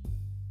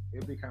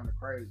 It'd be kind of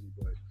crazy,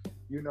 but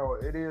you know,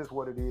 it is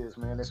what it is,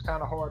 man. It's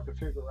kind of hard to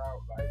figure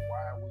out like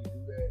why we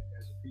do that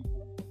as a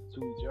people to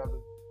each other,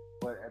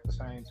 but at the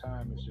same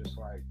time, it's just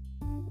like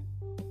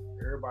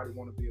everybody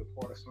want to be a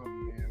part of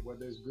something, man.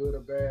 Whether it's good or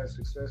bad,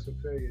 success or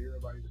failure,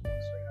 everybody just want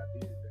to say I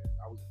did that.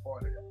 I was a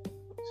part of that.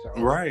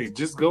 So, Right.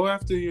 Just go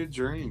after your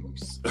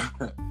dreams.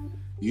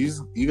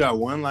 You got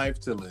one life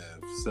to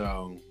live.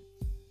 So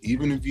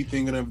even if you're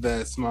thinking of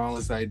that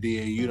smallest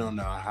idea, you don't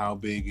know how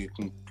big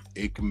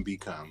it can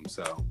become.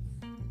 So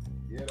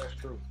yeah, that's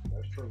true.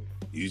 That's true.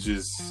 you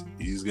just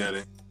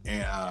gotta,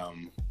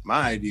 and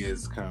my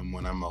ideas come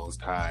when I'm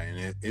most high,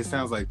 and it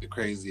sounds like the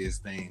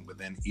craziest thing, but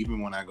then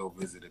even when I go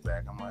visit it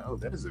back, I'm like, oh,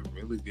 that is a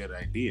really good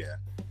idea.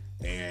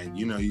 And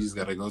you know, you just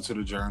gotta go to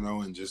the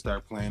journal and just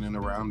start planning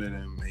around it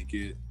and make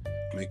it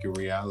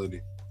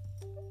reality.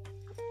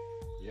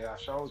 Yeah, I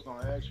sure was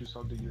gonna ask you.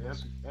 So, do you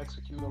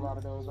execute a lot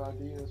of those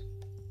ideas?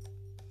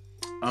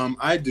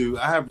 I do.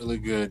 I have really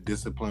good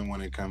discipline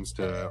when it comes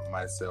to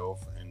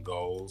myself and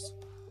goals.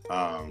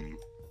 And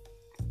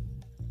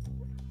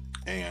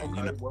Okay,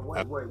 you know,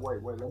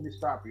 wait. Let me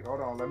stop you. Hold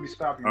on. Let me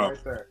stop you oh,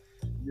 right there.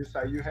 You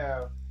say you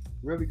have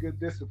really good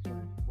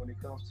discipline when it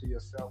comes to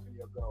yourself and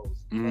your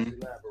goals. mhm.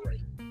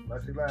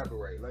 Let's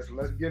elaborate.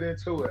 Let's get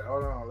into it.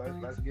 Hold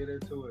on. Let's get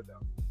into it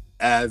though.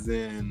 As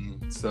in,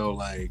 so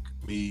like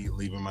me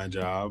leaving my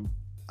job,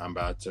 I'm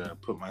about to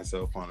put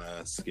myself on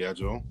a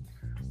schedule.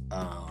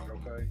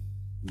 Okay.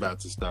 About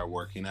to start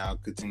working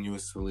out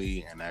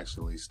continuously and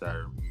actually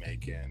start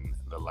making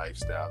the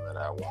lifestyle that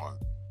I want.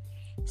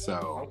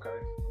 So, Okay.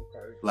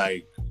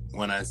 like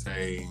when I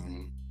say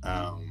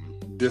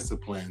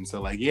discipline,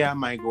 so like yeah, I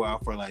might go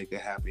out for like a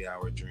happy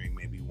hour drink,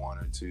 maybe one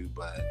or two,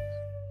 but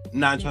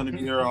not trying to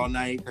be there all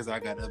night because I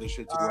got other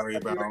shit to worry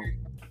about.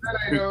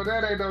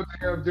 That ain't no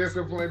damn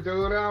discipline,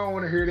 dude. I don't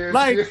want to hear that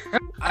Like, shit.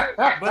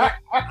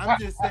 I'm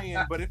just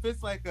saying. But if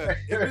it's like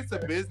if it's a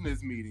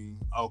business meeting,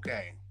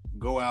 okay,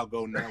 go out,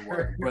 go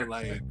network. But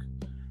like,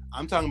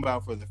 I'm talking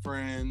about for the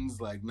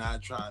friends, like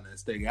not trying to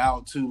stay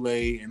out too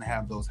late and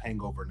have those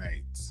hangover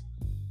nights.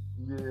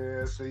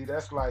 Yeah, see,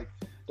 that's like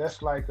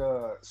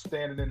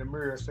standing in the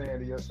mirror saying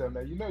to yourself,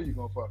 now you know you're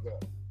gonna fuck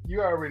up.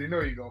 You already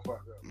know you're gonna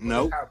fuck up.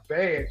 Nope. How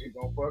bad you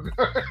gonna fuck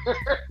up.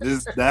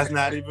 That's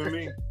not even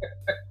me.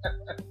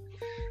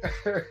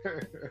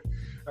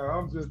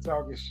 I'm just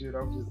talking shit.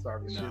 But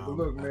No.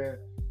 look, man,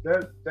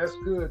 that's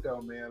good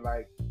though, man.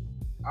 Like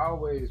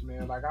always,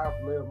 man. Like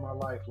I've lived my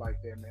life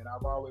like that, man.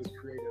 I've always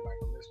created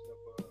like a list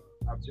of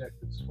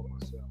objectives for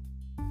myself,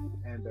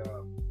 and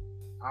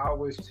I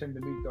always tend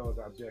to meet those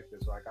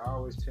objectives. Like I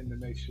always tend to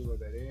make sure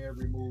that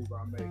every move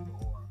I make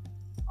or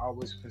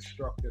always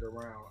constructed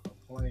around a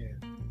plan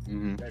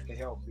that can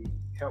help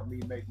me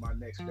make my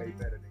next day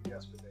better than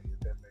yesterday, if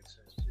that makes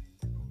sense to you.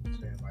 You know what I'm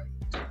saying? Like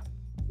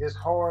it's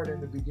hard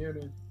in the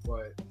beginning,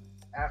 but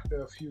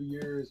after a few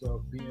years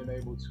of being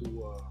able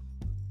to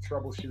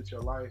troubleshoot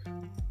your life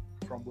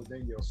from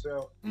within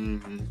yourself,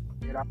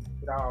 it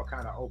all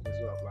kind of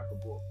opens up like a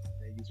book,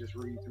 and you just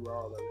read through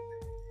all of it,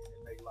 man,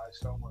 and make life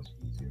so much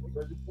easier.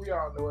 Because we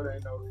all know it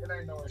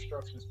ain't no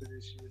instructions to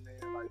this shit,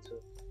 man. Like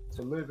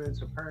to live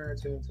into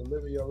parenting, to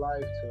living your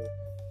life, to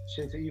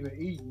even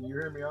eating. You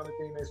hear me? Only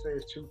thing they say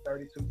is chew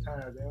 32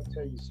 times. They don't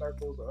tell you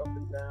circles or up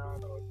and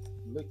down or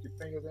lick your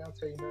fingers. They don't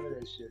tell you none of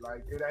that shit.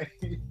 Like it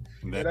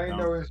ain't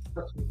no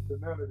instructions to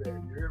none of that.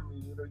 You hear me?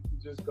 You know, you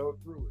just go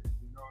through it.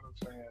 You know what I'm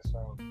saying?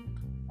 So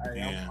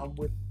I'm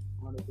with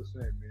 100%,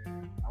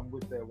 man. I'm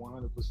with that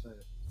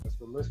 100%. It's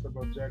a list of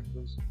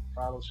objectives,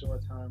 follow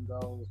short-term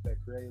goals that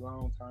create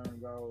long-term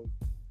goals.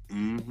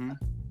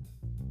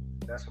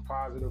 That's a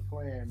positive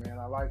plan, man.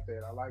 I like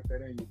that. I like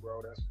that in you,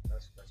 bro. That's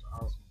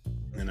awesome.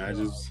 And I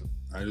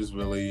just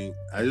really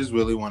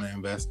want to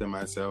invest in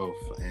myself,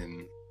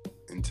 and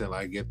until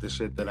I get the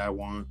shit that I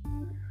want,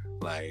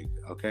 like,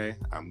 okay,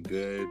 I'm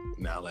good.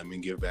 Now let me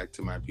give back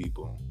to my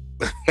people.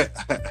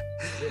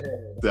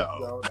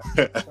 So.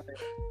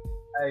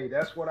 Hey,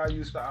 that's what I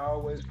used to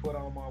always put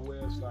on my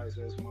websites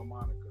as my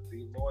moniker.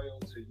 Be loyal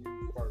to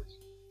you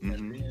first,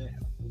 and then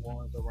help the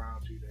ones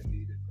around you that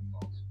need it the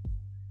most.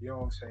 You know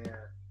what I'm saying?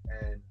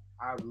 And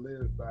I've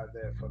lived by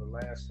that for the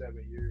last 7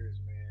 years,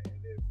 man,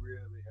 and it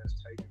really has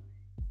taken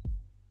me,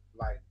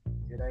 like,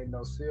 it ain't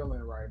no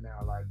ceiling right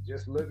now. Like,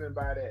 just living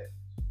by that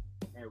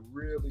and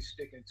really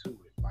sticking to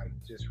it. Like,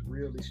 just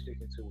really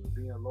sticking to it.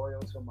 Being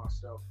loyal to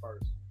myself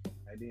first,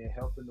 and then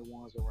helping the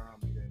ones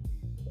around me that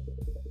need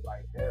it.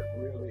 Like, that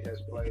really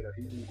has played a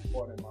huge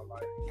part in my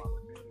life, in my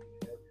community,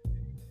 and everything.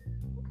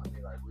 I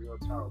mean, like, real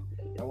talk.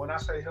 And when I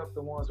say help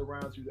the ones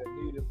around you that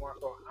need it,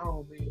 Marco, I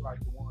don't mean like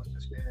the ones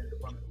that stand in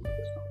front of the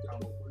window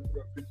sometimes. Well, you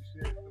got 50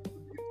 cents, let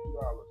me get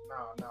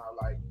 $2. Nah,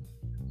 like,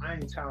 I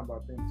ain't talking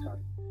about them type.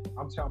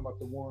 I'm talking about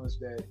the ones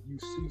that you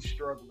see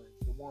struggling,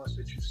 the ones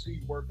that you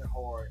see working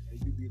hard,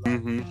 and you be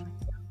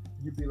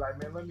like,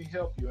 man, let me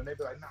help you. And they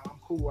be like, no, I'm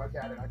cool, I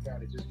got it.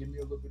 Just give me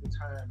a little bit of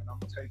time, and I'm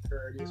gonna take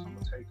care of this, I'm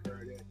gonna take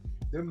care of that.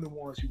 them the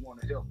ones you want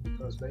to help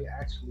because they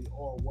actually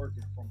are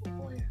working from a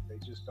plan. They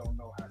just don't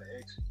know how to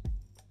execute.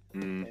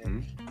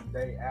 And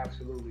they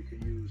absolutely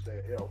can use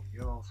that help. You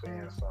know what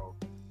I'm saying? So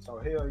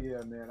hell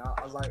yeah, man.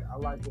 I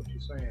like what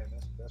you're saying.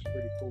 That's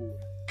pretty cool.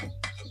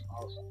 That's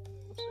awesome. You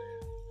know what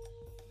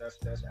I'm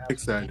saying? That's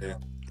excited.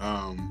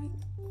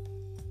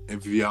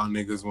 If y'all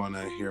niggas want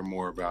to hear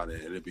more about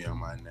it, it'll be on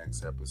my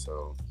next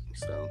episode.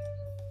 So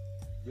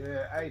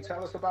yeah, hey,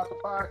 tell us about the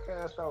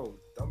podcast though.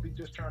 Don't be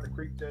just trying to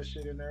creep that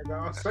shit in there,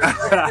 guys.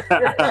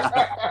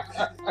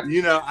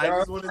 You know, I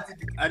just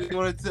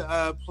wanted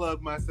to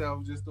plug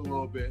myself just a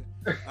little bit.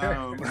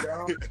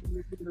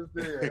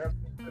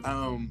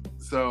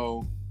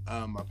 So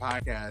my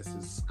podcast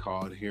is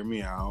called Hear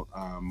Me Out,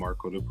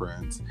 Marco the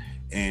Prince,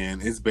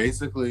 and it's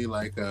basically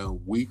like a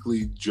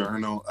weekly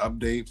journal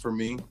update for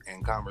me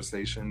and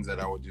conversations that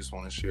I would just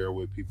want to share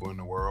with people in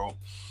the world.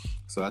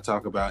 So I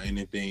talk about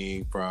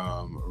anything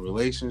from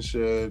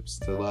relationships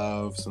to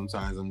love.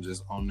 Sometimes I'm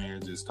just on there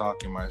just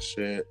talking my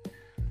shit.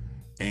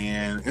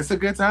 And it's a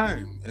good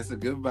time. It's a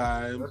good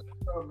vibe.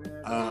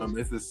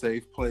 It's a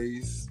safe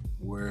place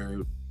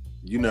where,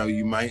 you know,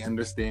 you might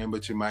understand,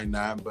 but you might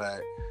not.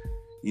 But,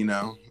 you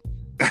know.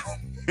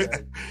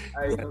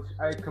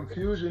 Hey,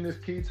 confusion is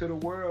key to the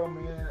world,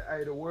 man.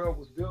 Hey, the world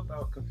was built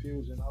off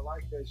confusion. I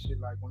like that shit.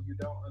 Like when you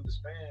don't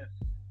understand,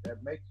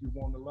 that make you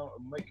want to learn,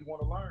 and make you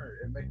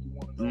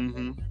want to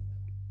know.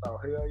 So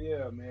hell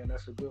yeah, man.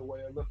 That's a good way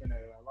of looking at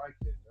it. I like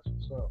it. That's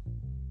what's up.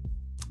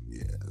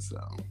 Yeah. So.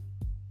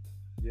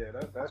 Yeah,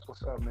 that's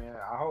what's up, man.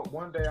 I hope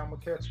one day I'm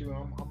gonna catch you.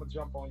 I'm gonna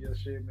jump on your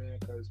shit, man,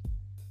 because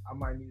I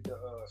might need to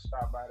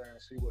stop by there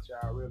and see what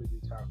y'all really be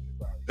talking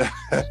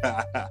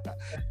about.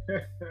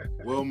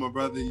 Well, my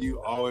brother,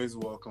 you always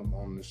welcome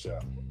on the show.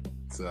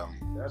 So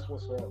that's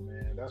what's up,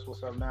 man. That's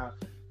what's up. Now,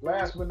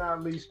 last but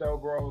not least, though,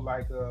 bro.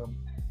 Like,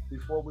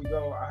 before we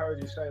go, I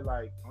heard you say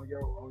like on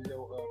your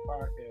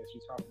podcast,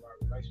 you talk about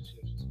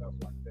relationships and stuff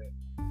like that.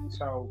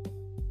 So,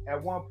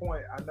 at one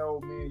point, I know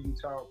me and you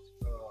talked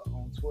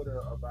on Twitter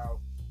about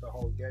the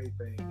whole gay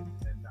thing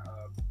and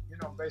you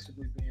know,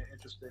 basically being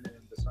interested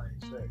in the same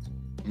sex.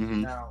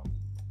 Now,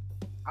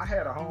 I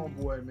had a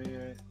homeboy,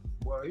 man.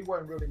 Well, he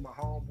wasn't really my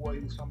homeboy.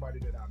 He was somebody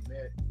that I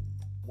met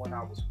when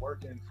I was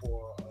working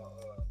for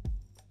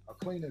a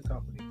cleaning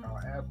company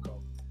called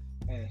Avco.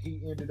 And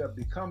he ended up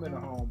becoming a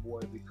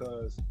homeboy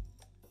because,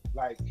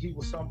 like, he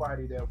was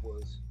somebody that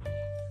was,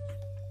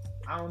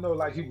 I don't know,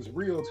 like, he was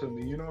real to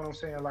me. You know what I'm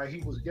saying? Like,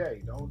 he was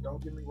gay.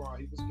 Don't get me wrong.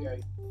 He was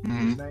gay.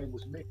 His name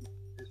was Mickey.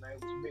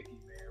 Man.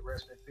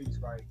 Rest in peace.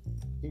 Like,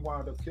 he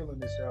wound up killing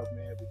himself,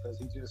 man, because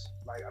he just,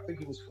 like, I think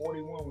he was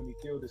 41 when he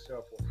killed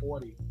himself, or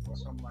 40 or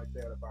something like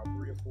that, about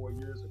 3 or 4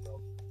 years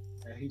ago.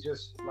 And he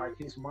just, like,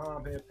 his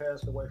mom had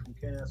passed away from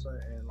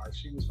cancer, and, like,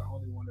 she was the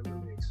only one that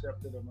really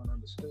accepted him and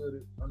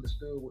understood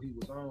what he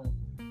was on.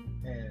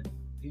 And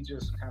he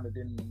just kind of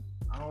didn't,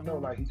 I don't know,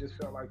 like, he just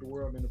felt like the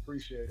world didn't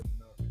appreciate him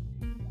enough. And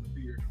he didn't want to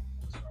be here no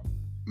more. So,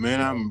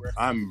 man,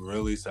 I'm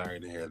really sorry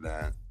to hear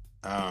that.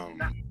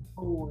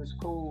 It's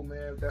cool,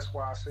 man. That's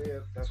why I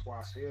said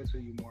to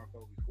you,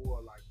 Marco,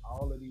 before, like,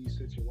 all of these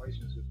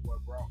situations is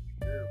what brought me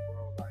here,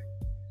 bro. Like,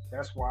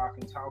 that's why I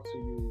can talk to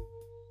you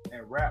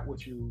and rap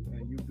with you,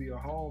 and you be a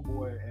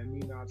homeboy, and me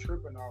not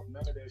tripping off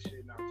none of that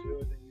shit, not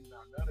judging you,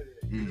 not none of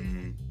that.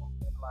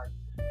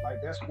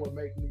 Like that's what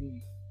make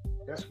me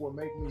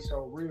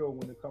so real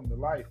when it comes to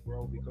life,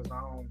 bro. Because I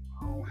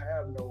don't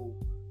have no,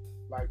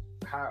 like,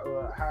 how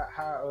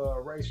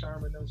Ray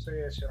Sherman them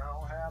said, shit, I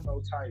don't have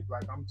no type.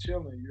 Like, I'm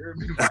chilling, you hear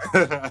me?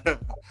 Like,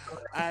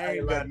 I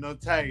ain't got no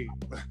type.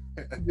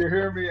 You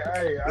hear me?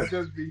 Hey, I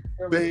just be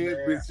chilling,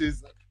 bad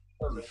bitches.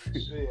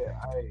 Shit,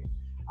 hey,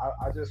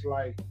 I just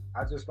like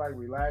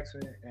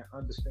relaxing and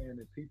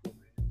understanding people,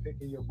 man.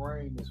 Picking your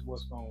brain is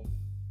what's gonna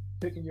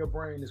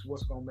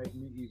make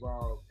me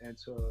evolve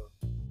into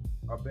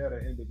a better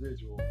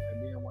individual.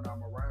 And then when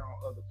I'm around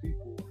other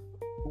people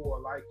who are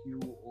like you,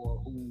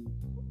 or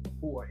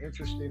who are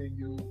interested in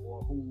you,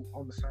 or who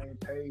on the same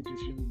page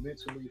as you,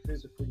 mentally,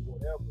 physically,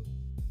 whatever,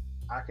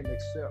 I can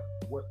accept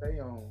what they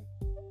own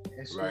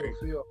and still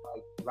feel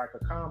like a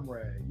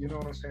comrade. You know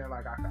what I'm saying?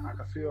 Like, I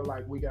can feel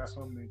like we got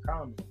something in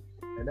common.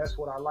 And that's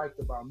what I liked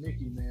about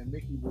Mickey, man.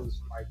 Mickey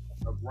was like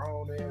a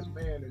grown ass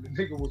man, and the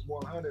nigga was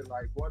 100.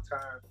 Like, one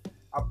time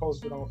I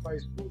posted on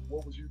Facebook,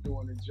 what was you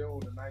doing in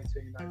June of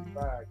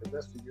 1995? Because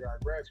that's the year I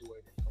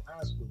graduated from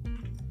high school.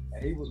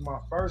 And he was my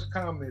first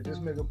comment. This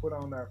nigga put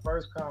on that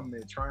first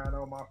comment, trying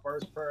on my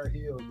first pair of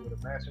heels with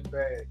a matching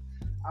bag.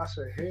 I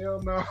said,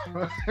 hell no.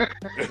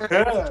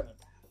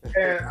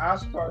 And I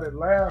started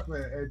laughing,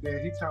 and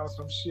then he told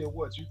some shit.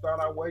 What, you thought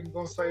I wasn't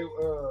gonna say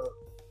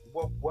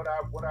what I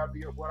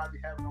be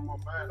having on my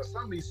mind, or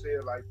something he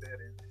said like that.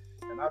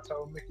 And I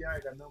told Mickey, I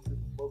ain't got nothing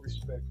but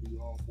respect for you,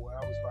 homeboy.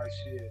 I was like,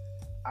 shit,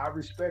 I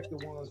respect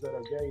the ones that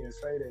are gay and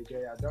say they're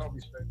gay. I don't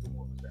respect the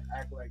ones that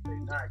act like they're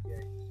not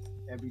gay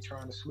and be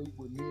trying to sleep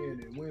with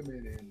men and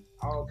women and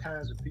all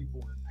kinds of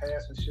people and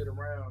passing shit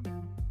around.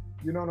 And,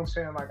 you know what I'm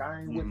saying? Like,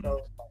 I ain't with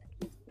those.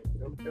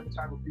 Them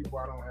type of people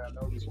I don't have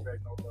no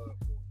respect, no love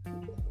for.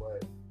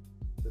 But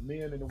the the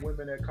men and the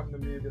women that come to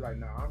me and be like,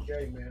 "Nah, I'm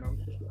gay, man. I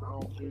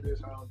don't do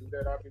this, I don't do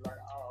that." I'd be like,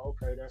 "Oh,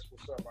 okay, that's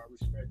what's up. I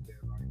respect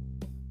that." Like,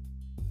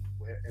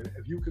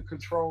 if you could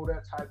control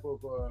that type of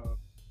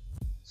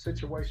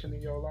situation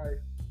in your life,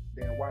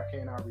 then why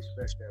can't I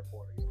respect that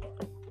part of your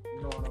life?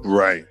 You know what I'm saying?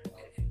 Right.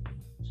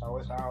 So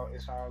it's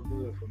all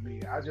good for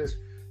me. I just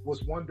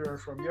was wondering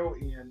from your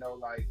end though,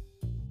 like,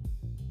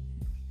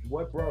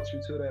 what brought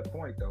you to that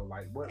point though?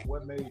 Like,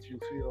 what made you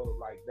feel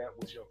like that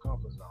was your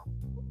comfort zone?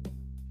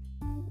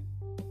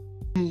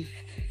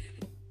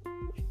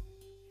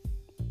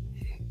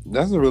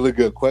 That's a really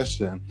good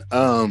question.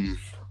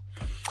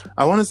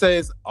 I want to say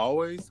it's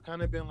always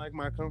kind of been like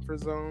my comfort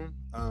zone.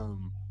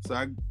 So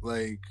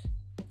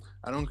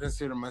I don't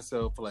consider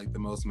myself like the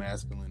most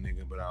masculine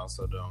nigga, but I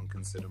also don't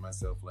consider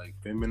myself like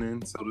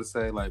feminine, so to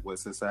say, like what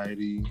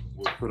society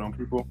would put on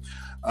people.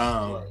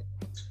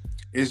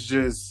 It's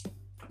just,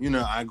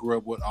 I grew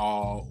up with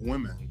all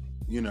women,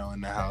 in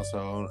the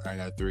household. I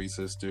got 3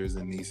 sisters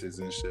and nieces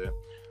and shit.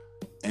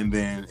 And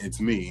then it's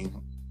me.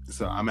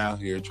 So I'm out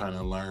here trying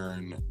to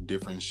learn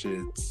different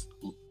shits,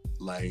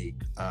 like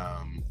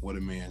what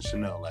a man should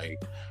know, like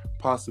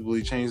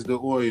possibly change the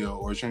oil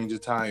or change a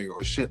tire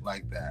or shit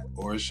like that,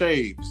 or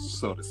shave,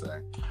 so to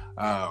say.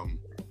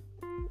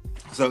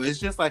 So it's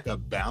just like a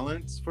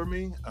balance for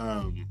me.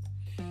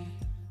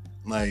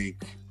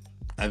 Like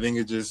I think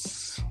it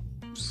just,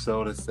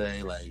 so to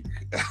say, like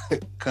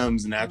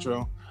comes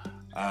natural.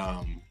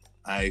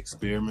 I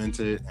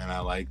experimented and I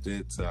liked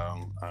it.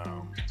 So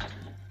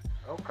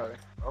okay.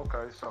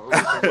 So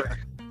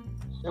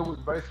it was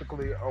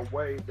basically a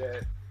way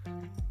that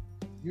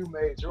you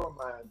made your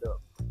mind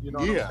up. You know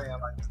what I'm saying?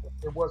 Like,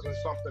 it wasn't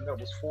something that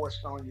was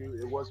forced on you.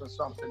 It wasn't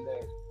something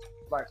that,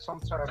 like,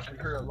 sometimes you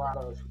hear a lot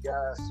of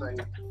guys say,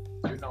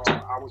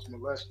 I was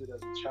molested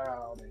as a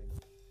child and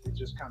it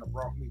just kind of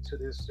brought me to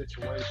this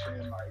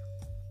situation.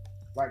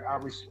 Like I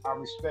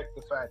respect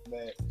the fact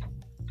that,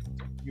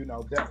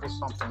 that was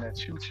something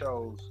that you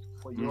chose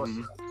for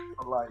yourself,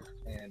 for life,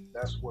 and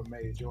that's what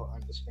made your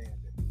understanding,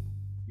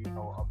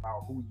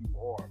 about who you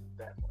are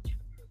that much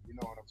better. You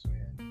know what I'm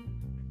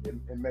saying?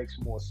 It makes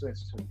more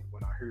sense to me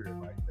when I hear it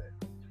like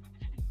that.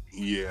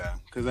 Yeah,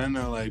 because I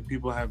know like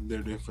people have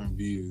their different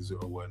views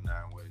or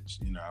whatnot, which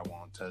I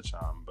won't touch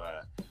on,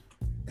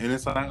 and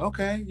it's like,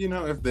 okay,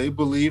 if they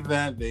believe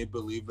that, they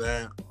believe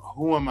that.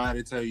 Who am I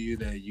to tell you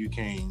that you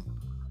can't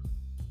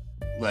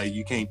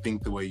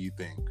think the way you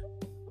think?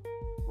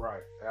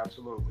 Right,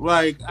 absolutely.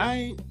 Like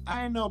I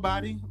ain't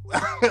nobody.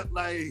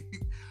 Like,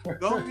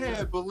 go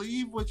ahead,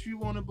 believe what you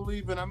want to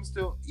believe, and I'm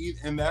still,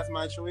 and that's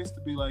my choice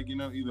to be like,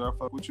 either I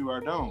fuck with you or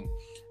I don't,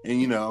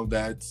 and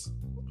that's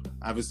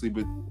obviously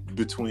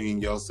between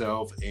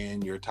yourself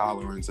and your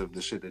tolerance of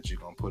the shit that you're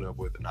gonna put up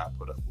with and not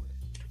put up with.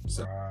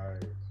 So.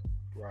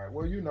 Right.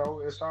 Well,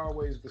 it's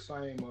always the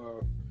same.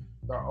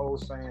 The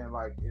old saying,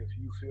 like, if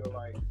you feel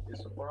like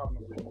it's a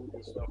problem, remove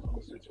yourself from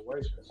the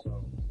situation.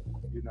 So,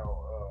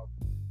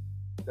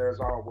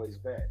 there's always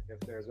that. If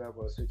there's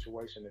ever a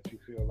situation that you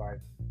feel like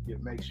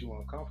it makes you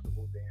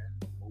uncomfortable,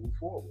 then move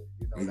forward.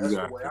 That's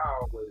the way I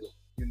always,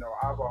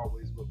 I've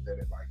always looked at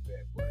it like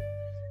that. But,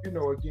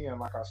 again,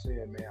 like I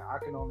said, man, I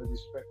can only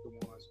respect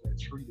the ones that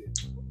treat it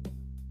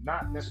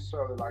not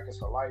necessarily like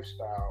it's a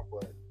lifestyle,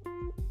 but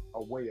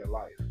a way of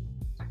life.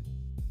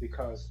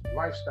 Because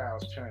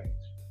lifestyles change,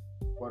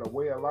 but a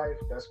way of life,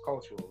 that's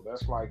cultural.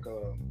 That's like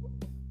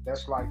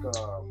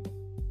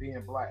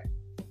being black.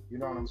 You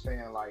know what I'm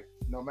saying? Like,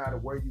 no matter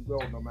where you go,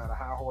 no matter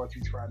how hard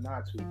you try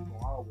not to, you're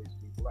gonna always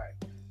be black.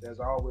 There's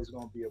always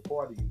gonna be a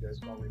part of you that's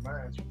gonna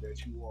remind you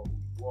that you are who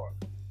you are.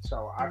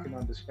 So I can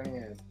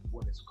understand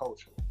when it's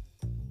cultural,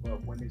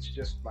 but when it's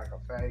just like a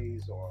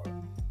phase, or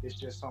it's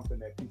just something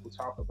that people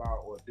talk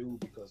about or do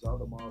because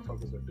other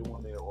motherfuckers are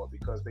doing it, or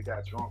because they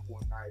got drunk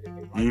one night and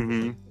they like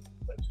it.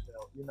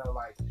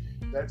 Like,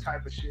 that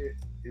type of shit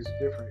is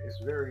different. It's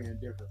very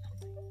indifferent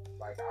for me.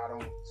 Like, I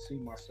don't see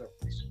myself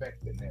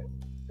respecting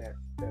that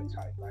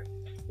type. Like,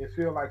 it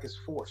feel like it's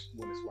forced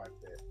when it's like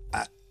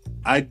that.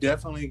 I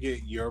definitely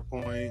get your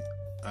point.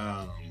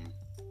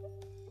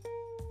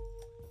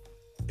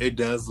 It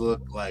does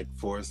look like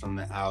force on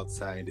the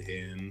outside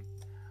in.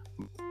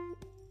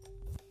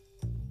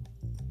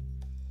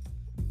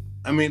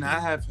 I mean, I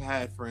have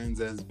had friends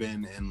that's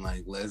been in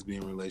like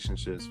lesbian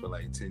relationships for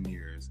like 10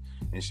 years,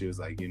 and she was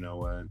like, you know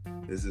what,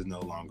 this is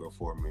no longer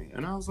for me.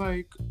 And I was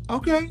like,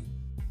 okay,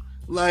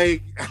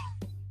 like,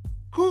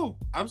 cool,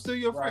 I'm still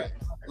your friend.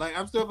 Like,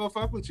 I'm still gonna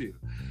fuck with you.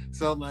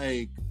 So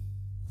like,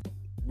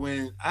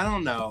 when, I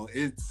don't know,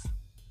 it's,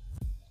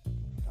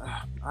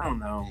 I don't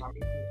know. I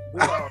mean,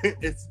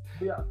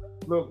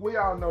 look, we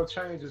all know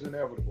change is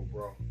inevitable,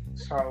 bro.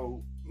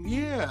 So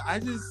yeah, I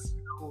just,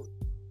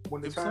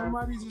 if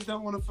somebody just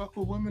don't want to fuck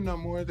with women no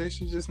more, they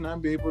should just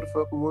not be able to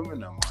fuck with women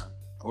no more,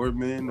 or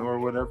men, or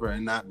whatever,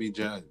 and not be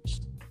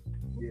judged.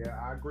 Yeah,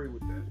 I agree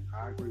with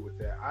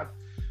that.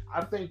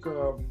 I think,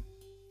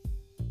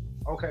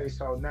 okay,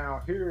 so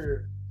now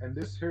here, and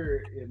this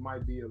here, it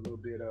might be a little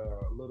bit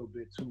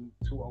too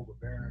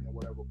overbearing or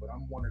whatever, but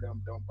I'm one of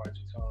them don't bite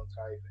your tongue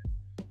type.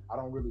 And I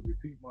don't really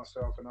repeat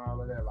myself and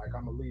all of that. Like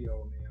I'm a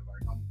Leo, man.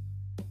 Like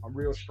I'm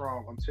real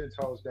strong. I'm 10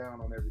 toes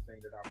down on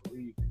everything that I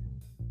believe in.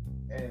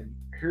 And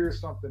here's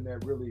something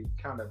that really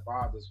kind of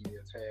bothers me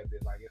a tad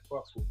bit. Like it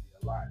fucks with me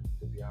a lot,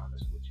 to be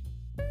honest with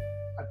you.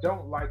 I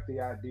don't like the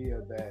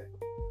idea that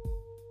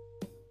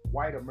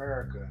white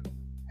America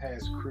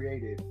has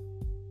created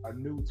a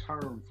new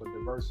term for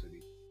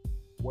diversity,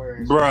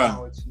 whereas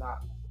now it's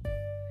not.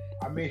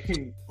 I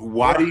mean,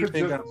 why do you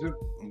think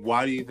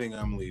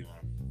I'm leaving?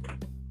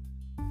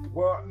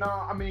 Well, no,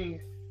 I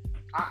mean,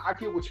 I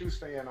get what you're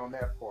saying on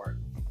that part,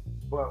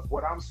 but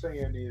what I'm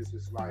saying is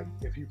like,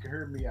 if you can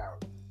hear me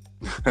out,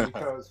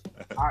 because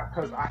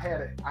I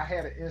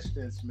had an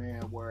instance,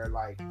 man, where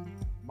like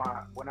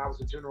when I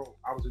was a general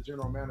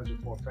manager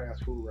for a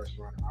fast food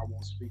restaurant. And I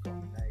won't speak on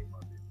the name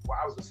of it. Well,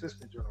 I was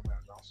assistant general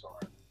manager. I'm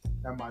sorry.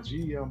 And my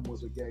GM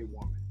was a gay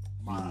woman.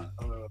 My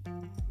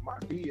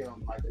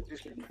DM, like the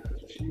district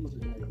manager, she was a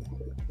gay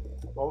woman.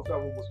 Both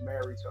of them was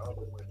married to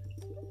other women,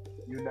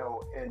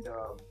 and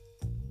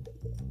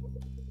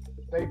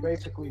they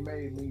basically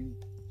made me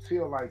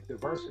feel like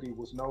diversity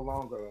was no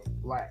longer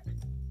black.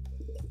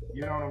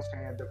 You know what I'm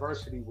saying?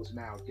 Diversity was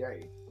now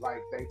gay.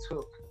 Like they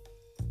took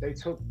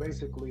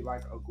basically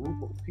like a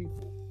group of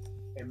people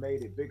and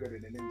made it bigger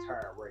than an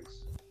entire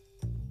race.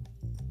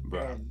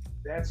 Bruh. And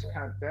that's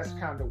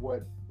kind of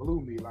what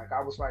blew me. Like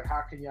I was like,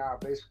 how can y'all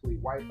basically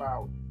wipe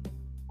out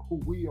who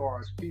we are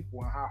as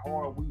people and how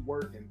hard we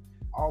work and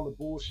all the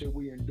bullshit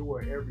we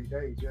endure every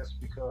day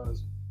just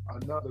because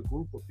another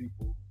group of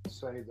people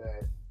say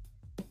that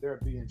they're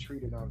being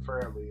treated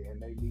unfairly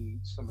and they need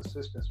some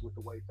assistance with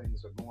the way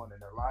things are going in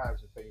their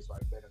lives and things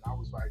like that. And I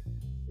was like,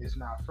 it's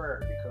not fair,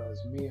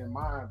 because me and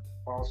my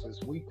bosses,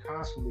 we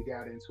constantly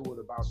got into it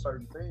about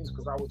certain things,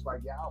 because I was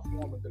like, y'all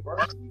form a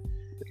diversity.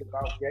 It's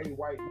about gay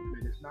white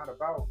women. It's not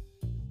about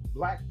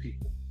black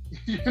people.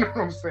 You know what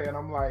I'm saying?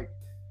 I'm like,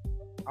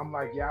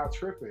 y'all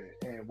tripping.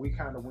 And we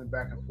kind of went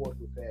back and forth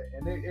with that.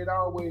 And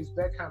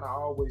that kind of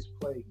always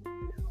plagued me,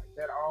 man. Like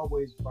that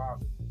always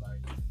bothered me.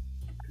 Like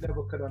I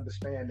never could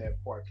understand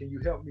that part. Can you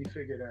help me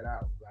figure that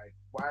out? Like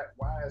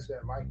why is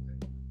that like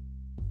that?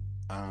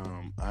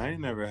 I ain't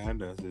never had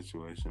that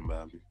situation,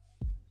 Bobby.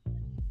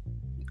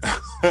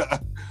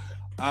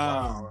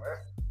 Wow,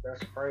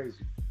 that's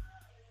crazy.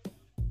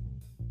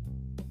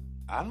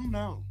 I don't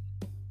know.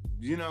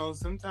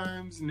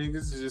 Sometimes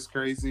niggas are just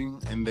crazy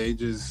and they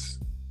just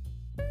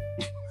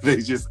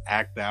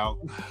act out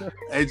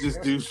and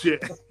just do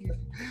shit.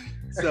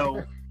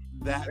 So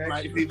that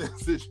might be the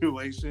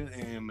situation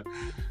in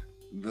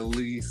the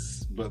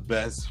least but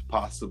best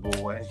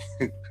possible way.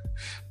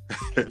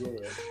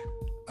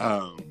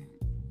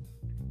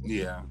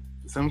 Yeah.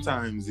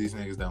 Sometimes these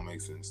niggas don't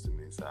make sense to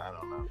me, so I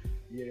don't know.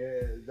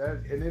 Yeah,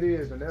 and it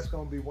is, and that's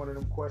gonna be one of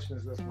them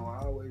questions that's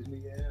gonna always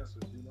need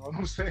answers. You know what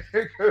I'm saying?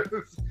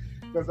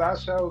 Because I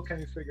sure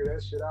can't figure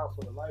that shit out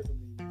for the life of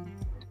me.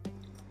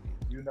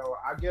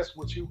 I guess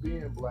with you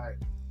being black,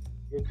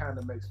 it kind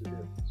of makes a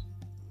difference.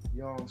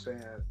 You know what I'm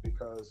saying?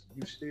 Because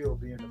you still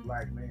being a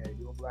black man,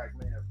 you're a black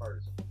man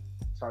first,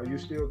 so you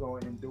still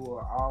gonna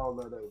endure all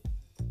of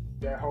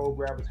that whole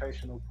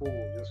gravitational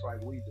pull, just like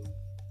we do,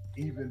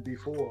 even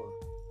before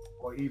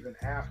or even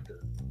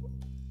after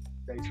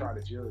they try to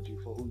judge you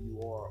for who you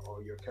are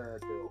or your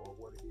character or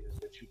what it is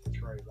that you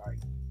portray. Like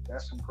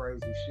that's some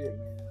crazy shit,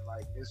 man.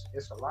 Like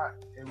it's a lot.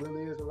 It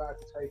really is a lot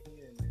to take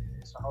in, man.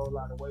 It's a whole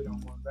lot of weight on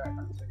one back,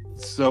 I can tell you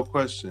that. So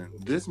question,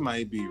 this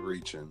might be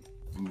reaching,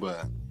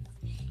 but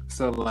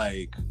so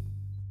like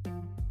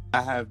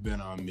I have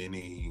been on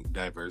many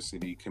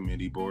diversity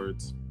committee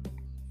boards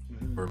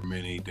for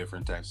many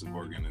different types of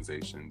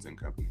organizations and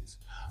companies.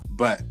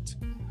 But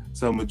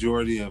so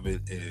majority of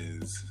it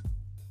is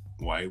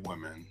white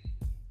women,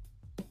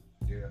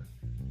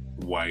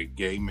 white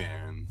gay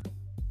men,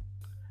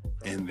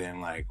 and then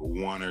like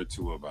one or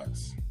two of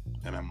us.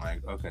 And I'm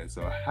like, okay,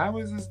 so how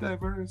is this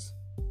diverse?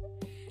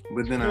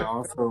 But then I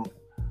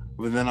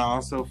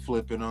also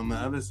flip it on the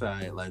other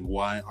side. Like,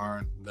 why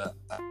aren't the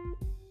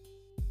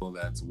people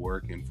that's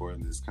working for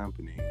this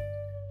company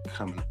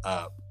coming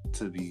up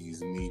to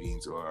these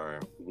meetings or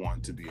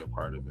want to be a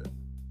part of it?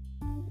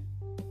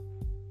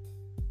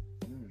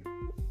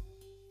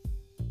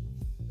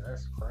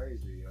 That's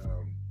crazy.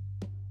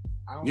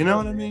 You know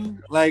what I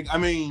mean? Like,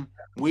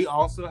 we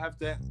also have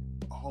to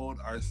hold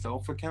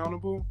ourselves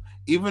accountable.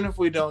 Even if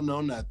we don't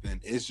know nothing,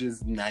 it's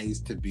just nice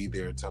to be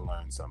there to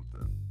learn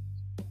something.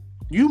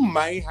 You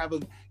might have a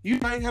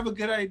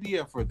good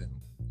idea for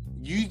them.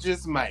 You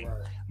just might,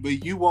 right.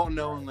 But you won't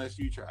know unless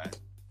you try.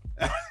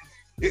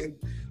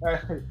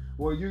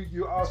 Well,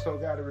 you also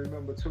got to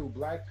remember too,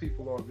 black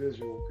people are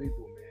visual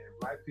people, man.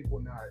 Black people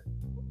not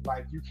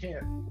like, you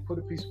can't put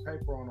a piece of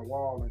paper on a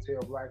wall and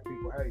tell black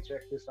people, hey,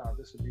 check this out.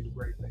 This would be the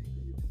great thing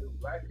for you to do.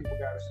 Black people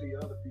got to see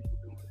other people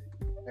doing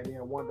it, and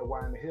then wonder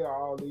why in the hell are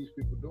all these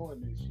people doing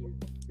this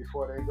shit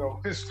before they go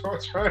and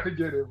start trying to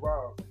get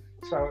involved.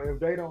 So if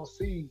they don't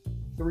see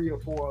 3 or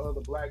 4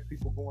 other black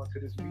people going to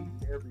this meeting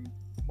every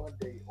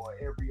Monday or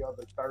every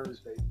other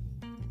Thursday,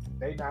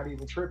 they not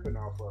even tripping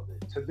off of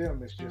it. To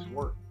them, it's just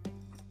work.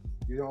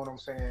 You know what I'm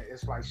saying?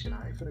 It's like, shit,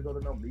 I ain't finna go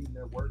to no meeting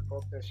at work.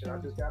 Fuck that shit. I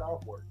just got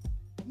off work.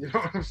 You know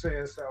what I'm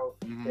saying? So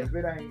if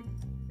it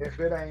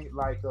ain't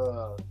like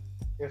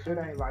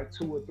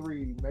 2 or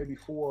 3, maybe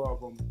 4 of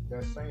them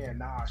that's saying,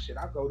 nah, shit,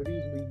 I go to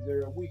these meetings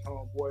every week,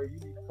 homeboy. You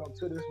need to come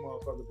to this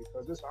motherfucker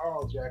because it's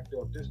all jacked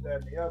up, this,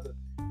 that, and the other.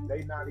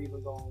 They not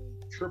even gonna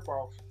trip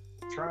off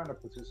trying to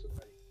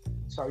participate.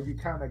 So you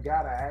kind of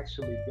gotta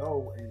actually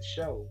go and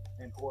show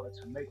in order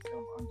to make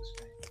them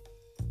understand.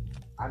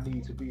 I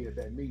need to be at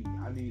that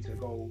meeting. I need to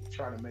go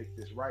try to make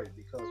this right,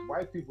 because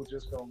white people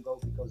just don't go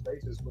because they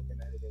just looking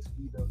at it as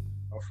either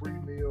a free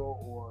meal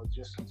or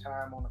just some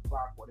time on the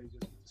clock where they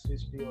just get to sit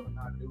still and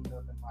not do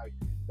nothing. Like,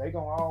 they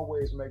gonna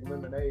always make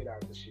lemonade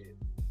out of the shit.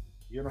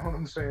 You know what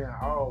I'm saying?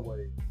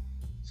 Always.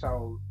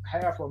 So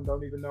half of them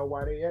don't even know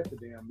why they at the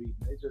damn meeting.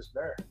 They just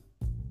there.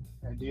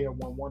 And then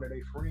when one of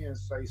their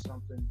friends say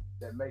something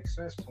that makes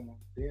sense to them,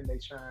 then they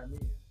chime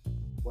in.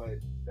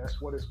 But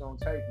that's what it's gonna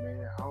take,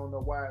 man. I don't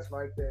know why it's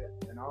like that.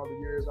 In all the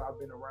years I've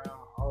been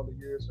around, all the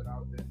years that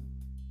I've been,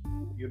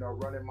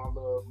 running my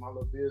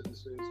little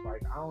businesses,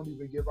 like, I don't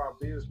even give out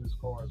business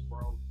cards,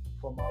 bro,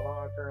 for my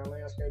lawn care and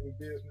landscaping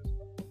business.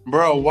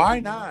 Bro, why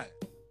not?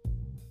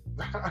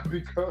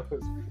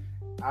 Because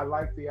I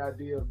like the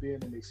idea of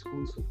being an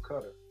exclusive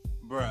cutter.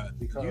 Bruh,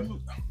 because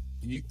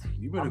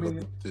you better go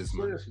get this,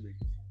 man.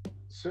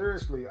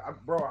 Seriously,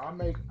 I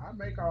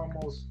make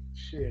almost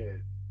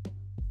shit.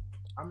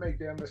 I make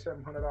damn near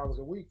 $700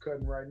 a week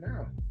cutting right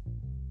now.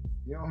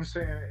 You know what I'm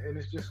saying? And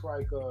it's just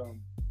like,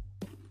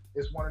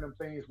 it's one of them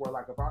things where,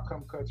 like, if I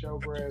come cut your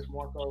grass,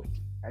 Marco,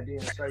 and then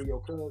say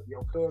your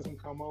cousin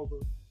come over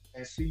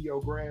and see your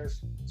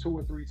grass 2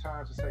 or 3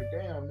 times and say,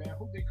 damn, man,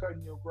 who be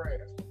cutting your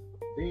grass?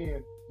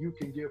 Then you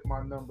can give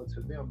my number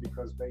to them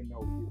because they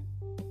know you.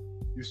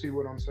 You see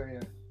what I'm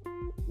saying?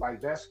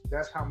 Like, that's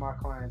how my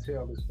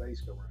clientele is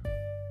based around.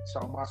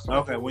 So my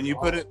okay, when you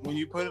put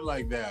it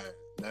like that,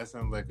 that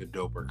sounds like a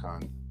doper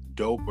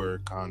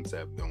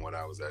concept than what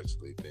I was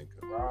actually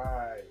thinking.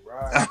 Right.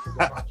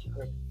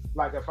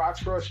 Like, if I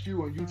trust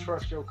you and you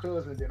trust your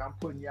cousin, then I'm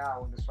putting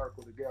y'all in the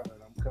circle together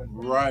and I'm cutting.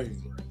 Right.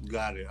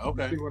 Got it.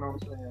 Okay. You see what I'm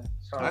saying?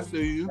 So I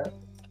see you.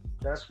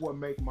 That's what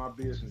make my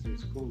business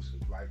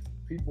exclusive. Like,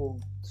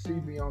 people see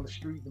me on the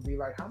street and be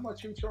like, how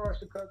much you charge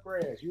to cut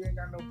grass? You ain't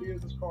got no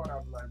business card.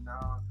 I'll be like,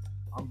 nah,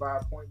 I'm by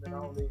appointment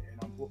only and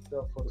I'm booked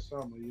up for the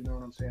summer. You know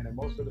what I'm saying? And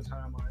most of the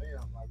time I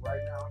am. Like, right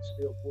now, I'm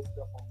still booked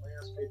up on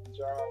landscaping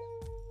jobs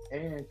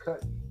and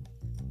cutting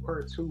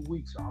per 2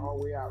 weeks all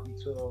the way out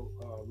until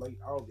late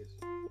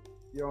August.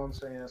 You know what I'm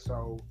saying?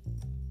 So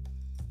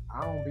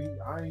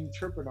I ain't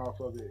tripping off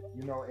of it,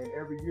 and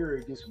every year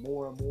it gets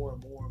more and more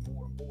and more and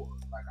more and more.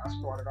 Like, I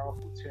started off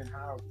with 10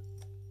 houses.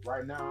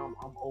 Right now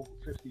I'm over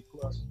 50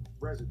 plus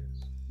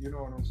residents. You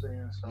know what I'm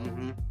saying? So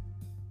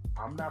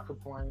I'm not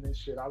complaining.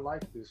 Shit, I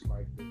like this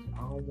like this.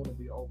 I don't want to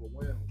be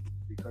overwhelmed,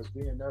 because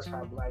then that's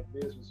how black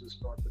businesses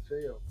start to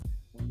fail.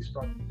 When you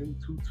start to do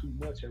too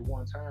much at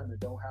one time and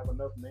don't have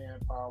enough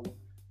manpower,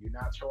 you're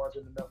not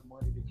charging enough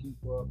money to keep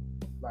up.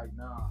 Like,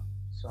 nah.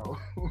 So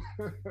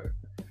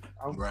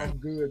I'm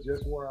good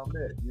just where I'm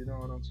at. You know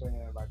what I'm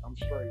saying? Like, I'm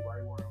straight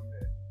right where I'm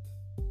at.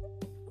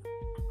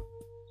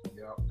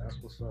 Yep, that's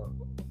what's up.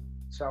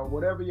 So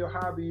whatever your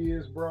hobby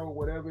is, bro,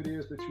 whatever it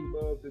is that you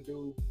love to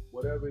do,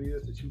 whatever it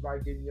is that you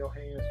like getting your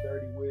hands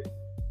dirty with,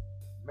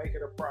 make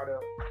it a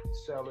product,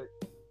 sell it.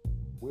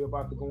 We're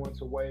about to go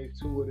into wave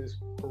 2 of this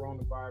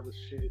coronavirus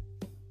shit.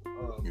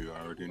 You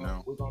already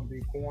know. We're going to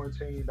be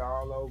quarantined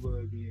all over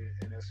again.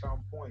 And at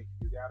some point,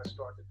 you got to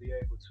start to be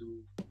able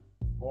to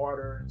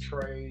barter,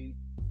 trade,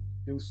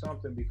 do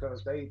something,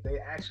 because they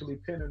actually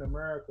pinning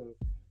America.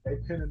 They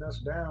pinning us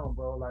down,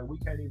 bro. Like, we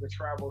can't even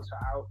travel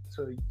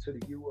to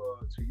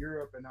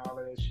Europe and all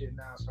of that shit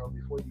now. So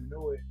before you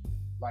know it,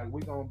 like,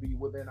 we gonna be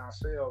within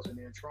ourselves. And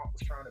then Trump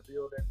was trying to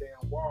build that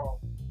damn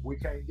wall. We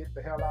can't get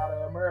the hell out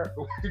of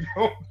America. We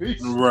gonna be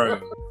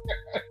right.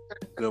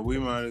 So we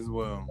might as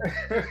well.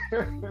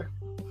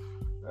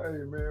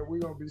 Hey, man, we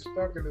gonna be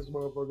stuck in this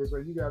motherfucker. So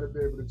you gotta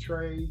be able to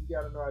trade. You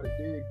gotta know how to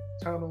dig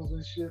tunnels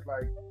and shit,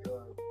 like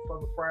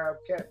fucking fry up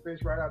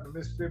catfish right out the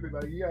Mississippi.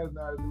 Like, you gotta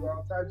know how to do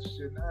all types of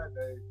shit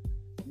nowadays.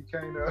 You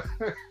can't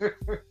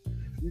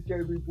you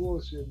can't be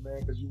bullshitting,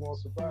 man, because you won't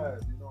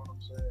survive. You know what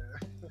I'm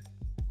saying?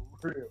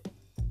 For real.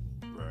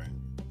 Right.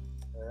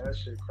 Yeah, that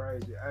shit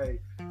crazy. Hey,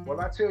 well,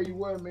 I tell you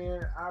what,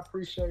 man, I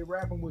appreciate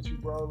rapping with you,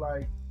 bro.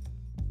 Like,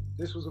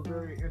 this was a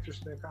very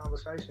interesting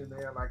conversation,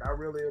 man. Like, I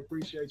really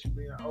appreciate you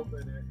being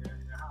open and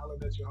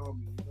hollering at your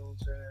homie. You know what I'm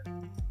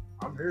saying?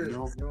 I'm here. You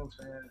know what I'm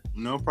saying?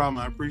 No problem.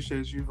 I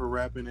appreciate you for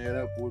wrapping it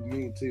up with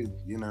me too.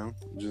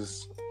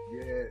 Just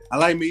yeah. I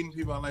like meeting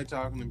people. I like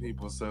talking to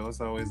people. So it's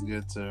always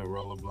good to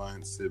roll a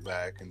blunt, sit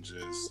back, and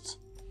just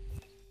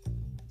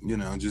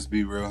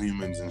be real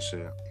humans and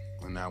shit,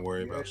 and not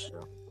worry about shit.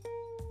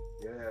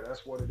 Yeah,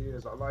 that's what it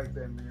is. I like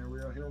that, man.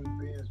 Real human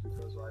beings,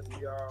 because, like,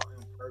 we all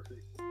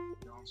imperfect. You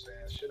know what I'm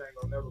saying? Shit ain't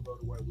gonna never go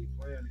the way we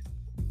planned it.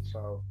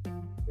 So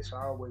it's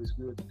always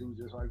good to do,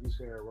 just like you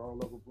said, roll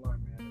up a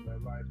blunt, man, and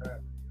let life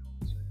happen. You know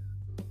what I'm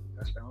saying?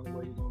 That's the only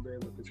way you're gonna be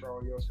able to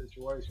control your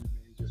situation,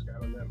 man. You just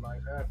gotta let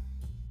life happen.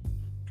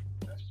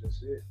 That's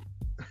just it.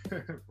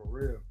 For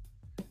real.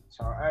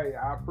 So, hey,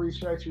 I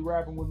appreciate you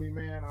rapping with me,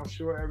 man. I'm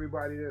sure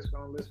everybody that's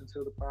gonna listen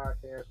to the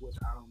podcast, which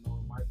I don't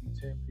know, it might be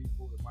 10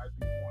 people, it might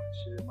be one,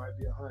 shit, it might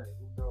be 100.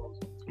 Who knows?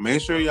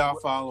 Make sure y'all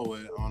follow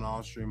it on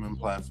all streaming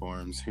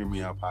platforms. Hear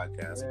Me Out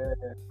Podcast. Yeah,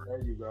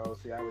 there you go.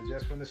 See, I was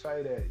just gonna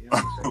say that. You know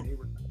what I'm saying? He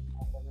was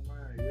on my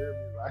mind. You hear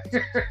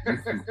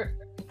me?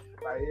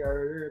 Like he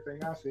heard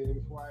everything I said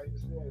before I even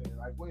said it.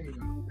 Like, wait,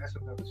 that's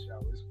another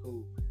show. It's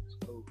cool, man. It's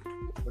cool.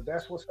 But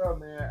that's what's up,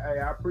 man. Hey,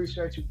 I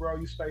appreciate you, bro.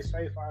 You stay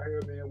safe out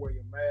here, man. Wear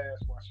your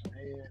mask, wash your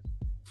hands.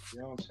 You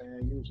know what I'm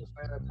saying? Use your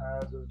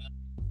sanitizer.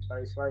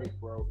 Stay safe,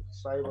 bro.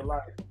 Save a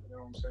life. You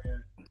know what I'm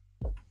saying?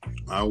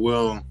 I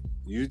will.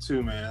 You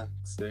too, man.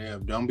 Stay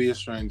up. Don't be a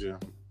stranger.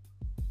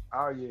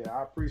 Oh, yeah.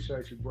 I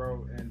appreciate you,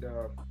 bro. And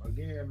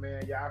again,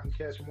 man, y'all can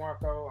catch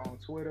Marco on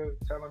Twitter.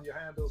 Tell him your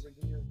handles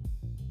again.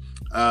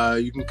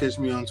 You can catch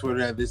me on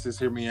Twitter at This Is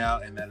Hear Me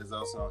Out, and that is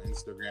also on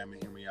Instagram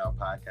and Hear Me Out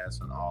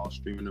Podcast on all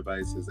streaming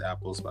devices,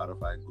 Apple,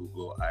 Spotify,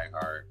 Google,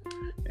 iHeart,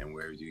 and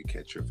wherever you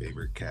catch your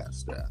favorite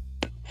cast at.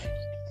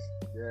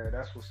 Yeah,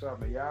 that's what's up,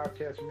 man. Y'all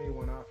catch me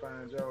when I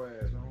find your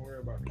ass. Don't worry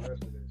about the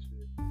rest of that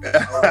shit. Hey,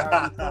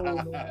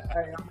 cool, man.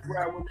 Hey, I'm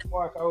right with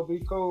Marco. Be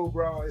cool,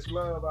 bro. It's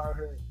love out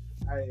here.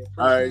 Hey,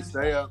 all right,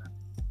 stay up.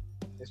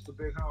 It's the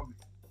big homie.